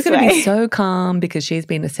it this way. She's going to be so calm because she's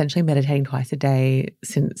been essentially meditating twice a day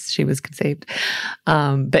since she was conceived.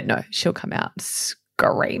 But no, she'll come out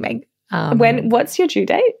screaming. What's your due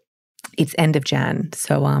date? It's end of Jan.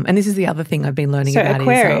 So, and this is the other thing I've been learning about.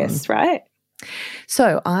 Aquarius, right?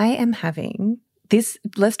 So I am having this,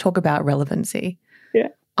 let's talk about relevancy. Yeah.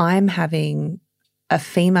 I'm having a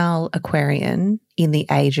female Aquarian in the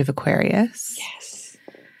age of Aquarius. Yes.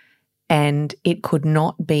 And it could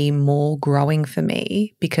not be more growing for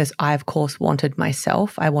me because I, of course, wanted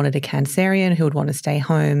myself. I wanted a Cancerian who would want to stay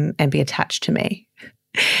home and be attached to me.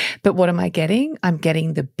 But what am I getting? I'm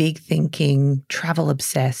getting the big thinking, travel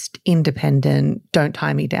obsessed, independent, don't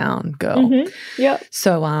tie me down girl. Yeah.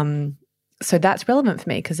 So that's relevant for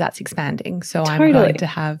me because that's expanding. So I'm going to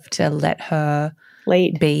have to let her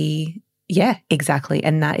lead. Be, yeah, exactly.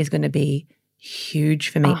 And that is going to be huge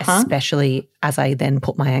for me, especially as I then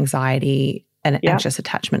put my anxiety and anxious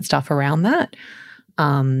attachment stuff around that.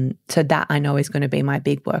 So that I know is going to be my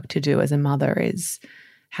big work to do as a mother is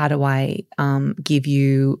how do I give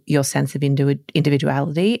you your sense of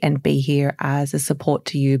individuality and be here as a support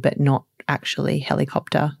to you, but not actually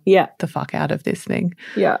helicopter the fuck out of this thing.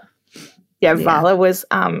 Yeah, Vala was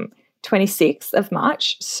 26th of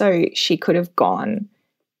March, so she could have gone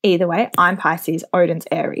either way. I'm Pisces, Odin's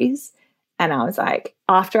Aries, and I was like,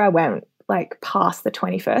 after I went like past the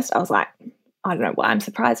 21st, I was like, I don't know why I'm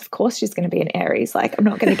surprised. Of course she's going to be an Aries. Like, I'm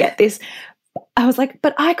not going to get this. I was like,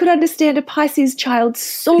 but I could understand a Pisces child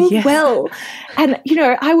so well. And, you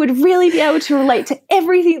know, I would really be able to relate to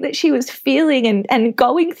everything that she was feeling and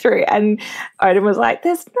going through. And Odin was like,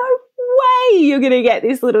 there's no way you're going to get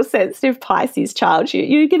this little sensitive Pisces child.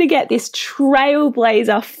 You're going to get this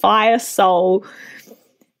trailblazer, fire soul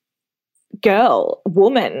girl,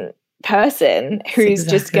 woman, person who's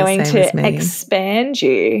just going to expand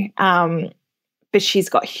you. But she's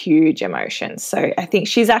got huge emotions. So I think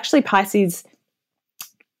she's actually Pisces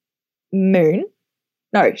moon.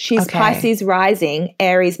 No, she's Pisces rising,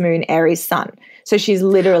 Aries moon, Aries sun. So she's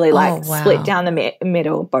literally like split down the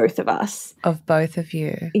middle, both of us. Of both of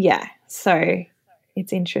you. Yeah. So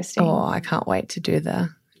it's interesting. Oh, I can't wait to do the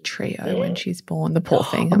trio when she's born. The poor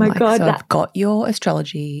thing. Oh my God. So I've got your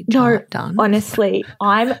astrology chart done. Honestly,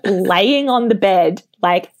 I'm laying on the bed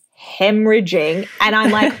like hemorrhaging and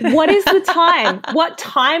I'm like, what is the time? What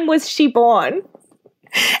time was she born?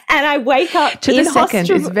 And I wake up to the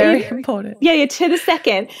second is very important. Yeah, to the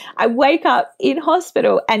second. I wake up in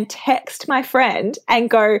hospital and text my friend and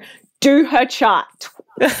go, do her chart.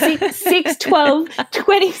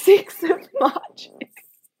 6/12/26 of March.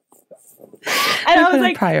 And I was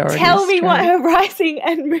like, tell me what her rising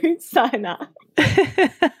and moon sign are.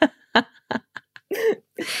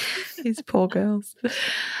 These poor girls.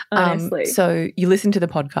 Honestly. So you listen to the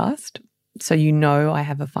podcast, so you know I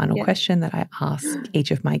have a final question that I ask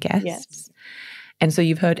each of my guests. Yes. And so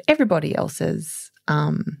you've heard everybody else's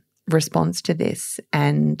response to this.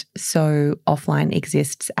 And so offline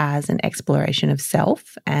exists as an exploration of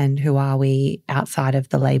self and who are we outside of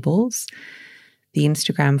the labels, the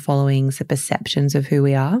Instagram followings, the perceptions of who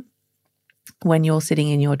we are. When you're sitting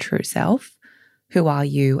in your true self, who are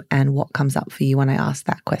you and what comes up for you when I ask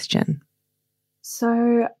that question?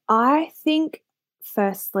 So I think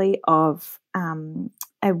firstly of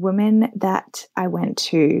a woman that I went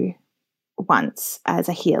to once as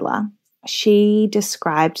a healer. She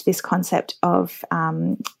described this concept of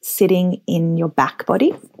sitting in your back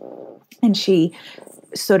body, and she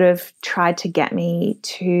sort of tried to get me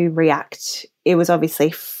to react. It was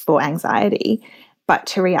obviously for anxiety, but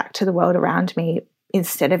to react to the world around me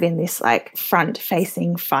instead of in this like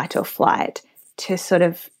front-facing fight or flight, to sort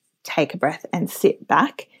of take a breath and sit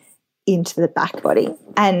back into the back body.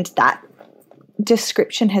 And that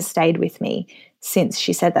description has stayed with me since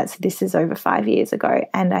she said that. So this is over 5 years ago.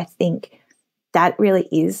 And I think that really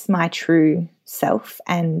is my true self.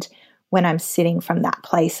 And when I'm sitting from that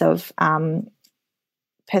place of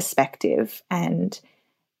perspective and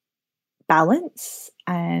balance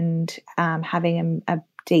and having a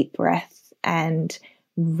deep breath and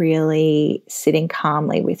really sitting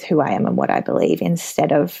calmly with who I am and what I believe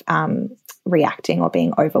instead of reacting or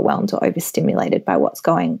being overwhelmed or overstimulated by what's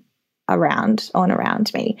going around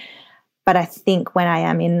me. But I think when I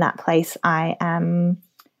am in that place, I am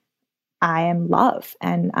love,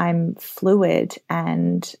 and I'm fluid,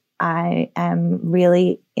 and I am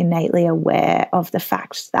really innately aware of the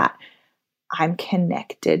fact that I'm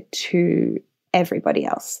connected to everybody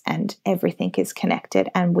else, and everything is connected,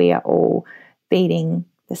 and we are all beating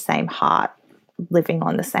the same heart, living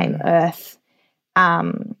on the same earth.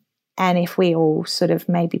 And if we all sort of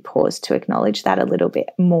maybe pause to acknowledge that a little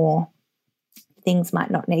bit more, things might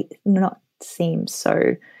not seem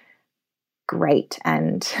so great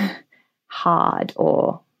and hard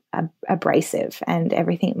or abrasive, and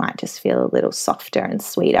everything might just feel a little softer and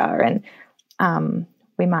sweeter, and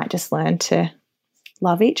we might just learn to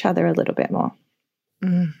love each other a little bit more.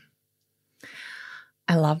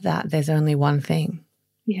 I love that. There's only one thing.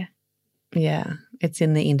 Yeah. Yeah. It's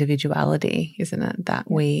in the individuality, isn't it, that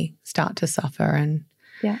we start to suffer. And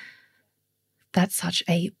that's such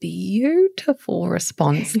a beautiful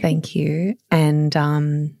response. Thank you. And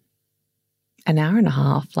an hour and a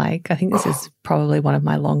half, like, I think this is probably one of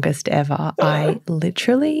my longest ever. I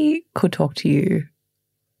literally could talk to you.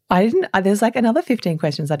 There's like another 15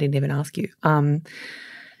 questions I didn't even ask you.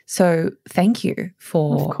 So thank you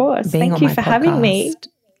for of course. being thank on you my for podcast. Having me.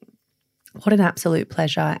 What an absolute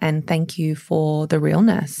pleasure. And thank you for the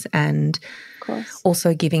realness, and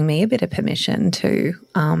also giving me a bit of permission to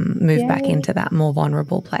move back into that more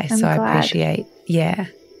vulnerable place. I'm glad. I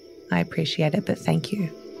appreciate it, but thank you.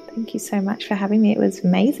 Thank you so much for having me. It was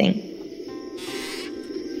amazing.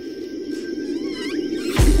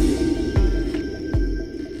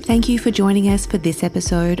 Thank you for joining us for this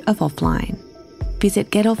episode of Offline.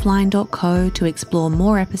 Visit getoffline.co to explore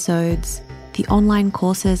more episodes, the online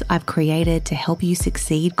courses I've created to help you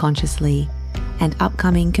succeed consciously, and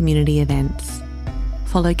upcoming community events.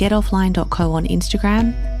 Follow getoffline.co on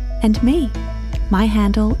Instagram, and me. My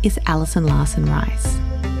handle is Alison Larson Rice.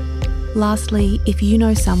 Lastly, if you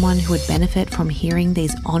know someone who would benefit from hearing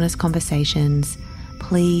these honest conversations,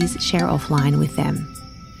 please share Offline with them.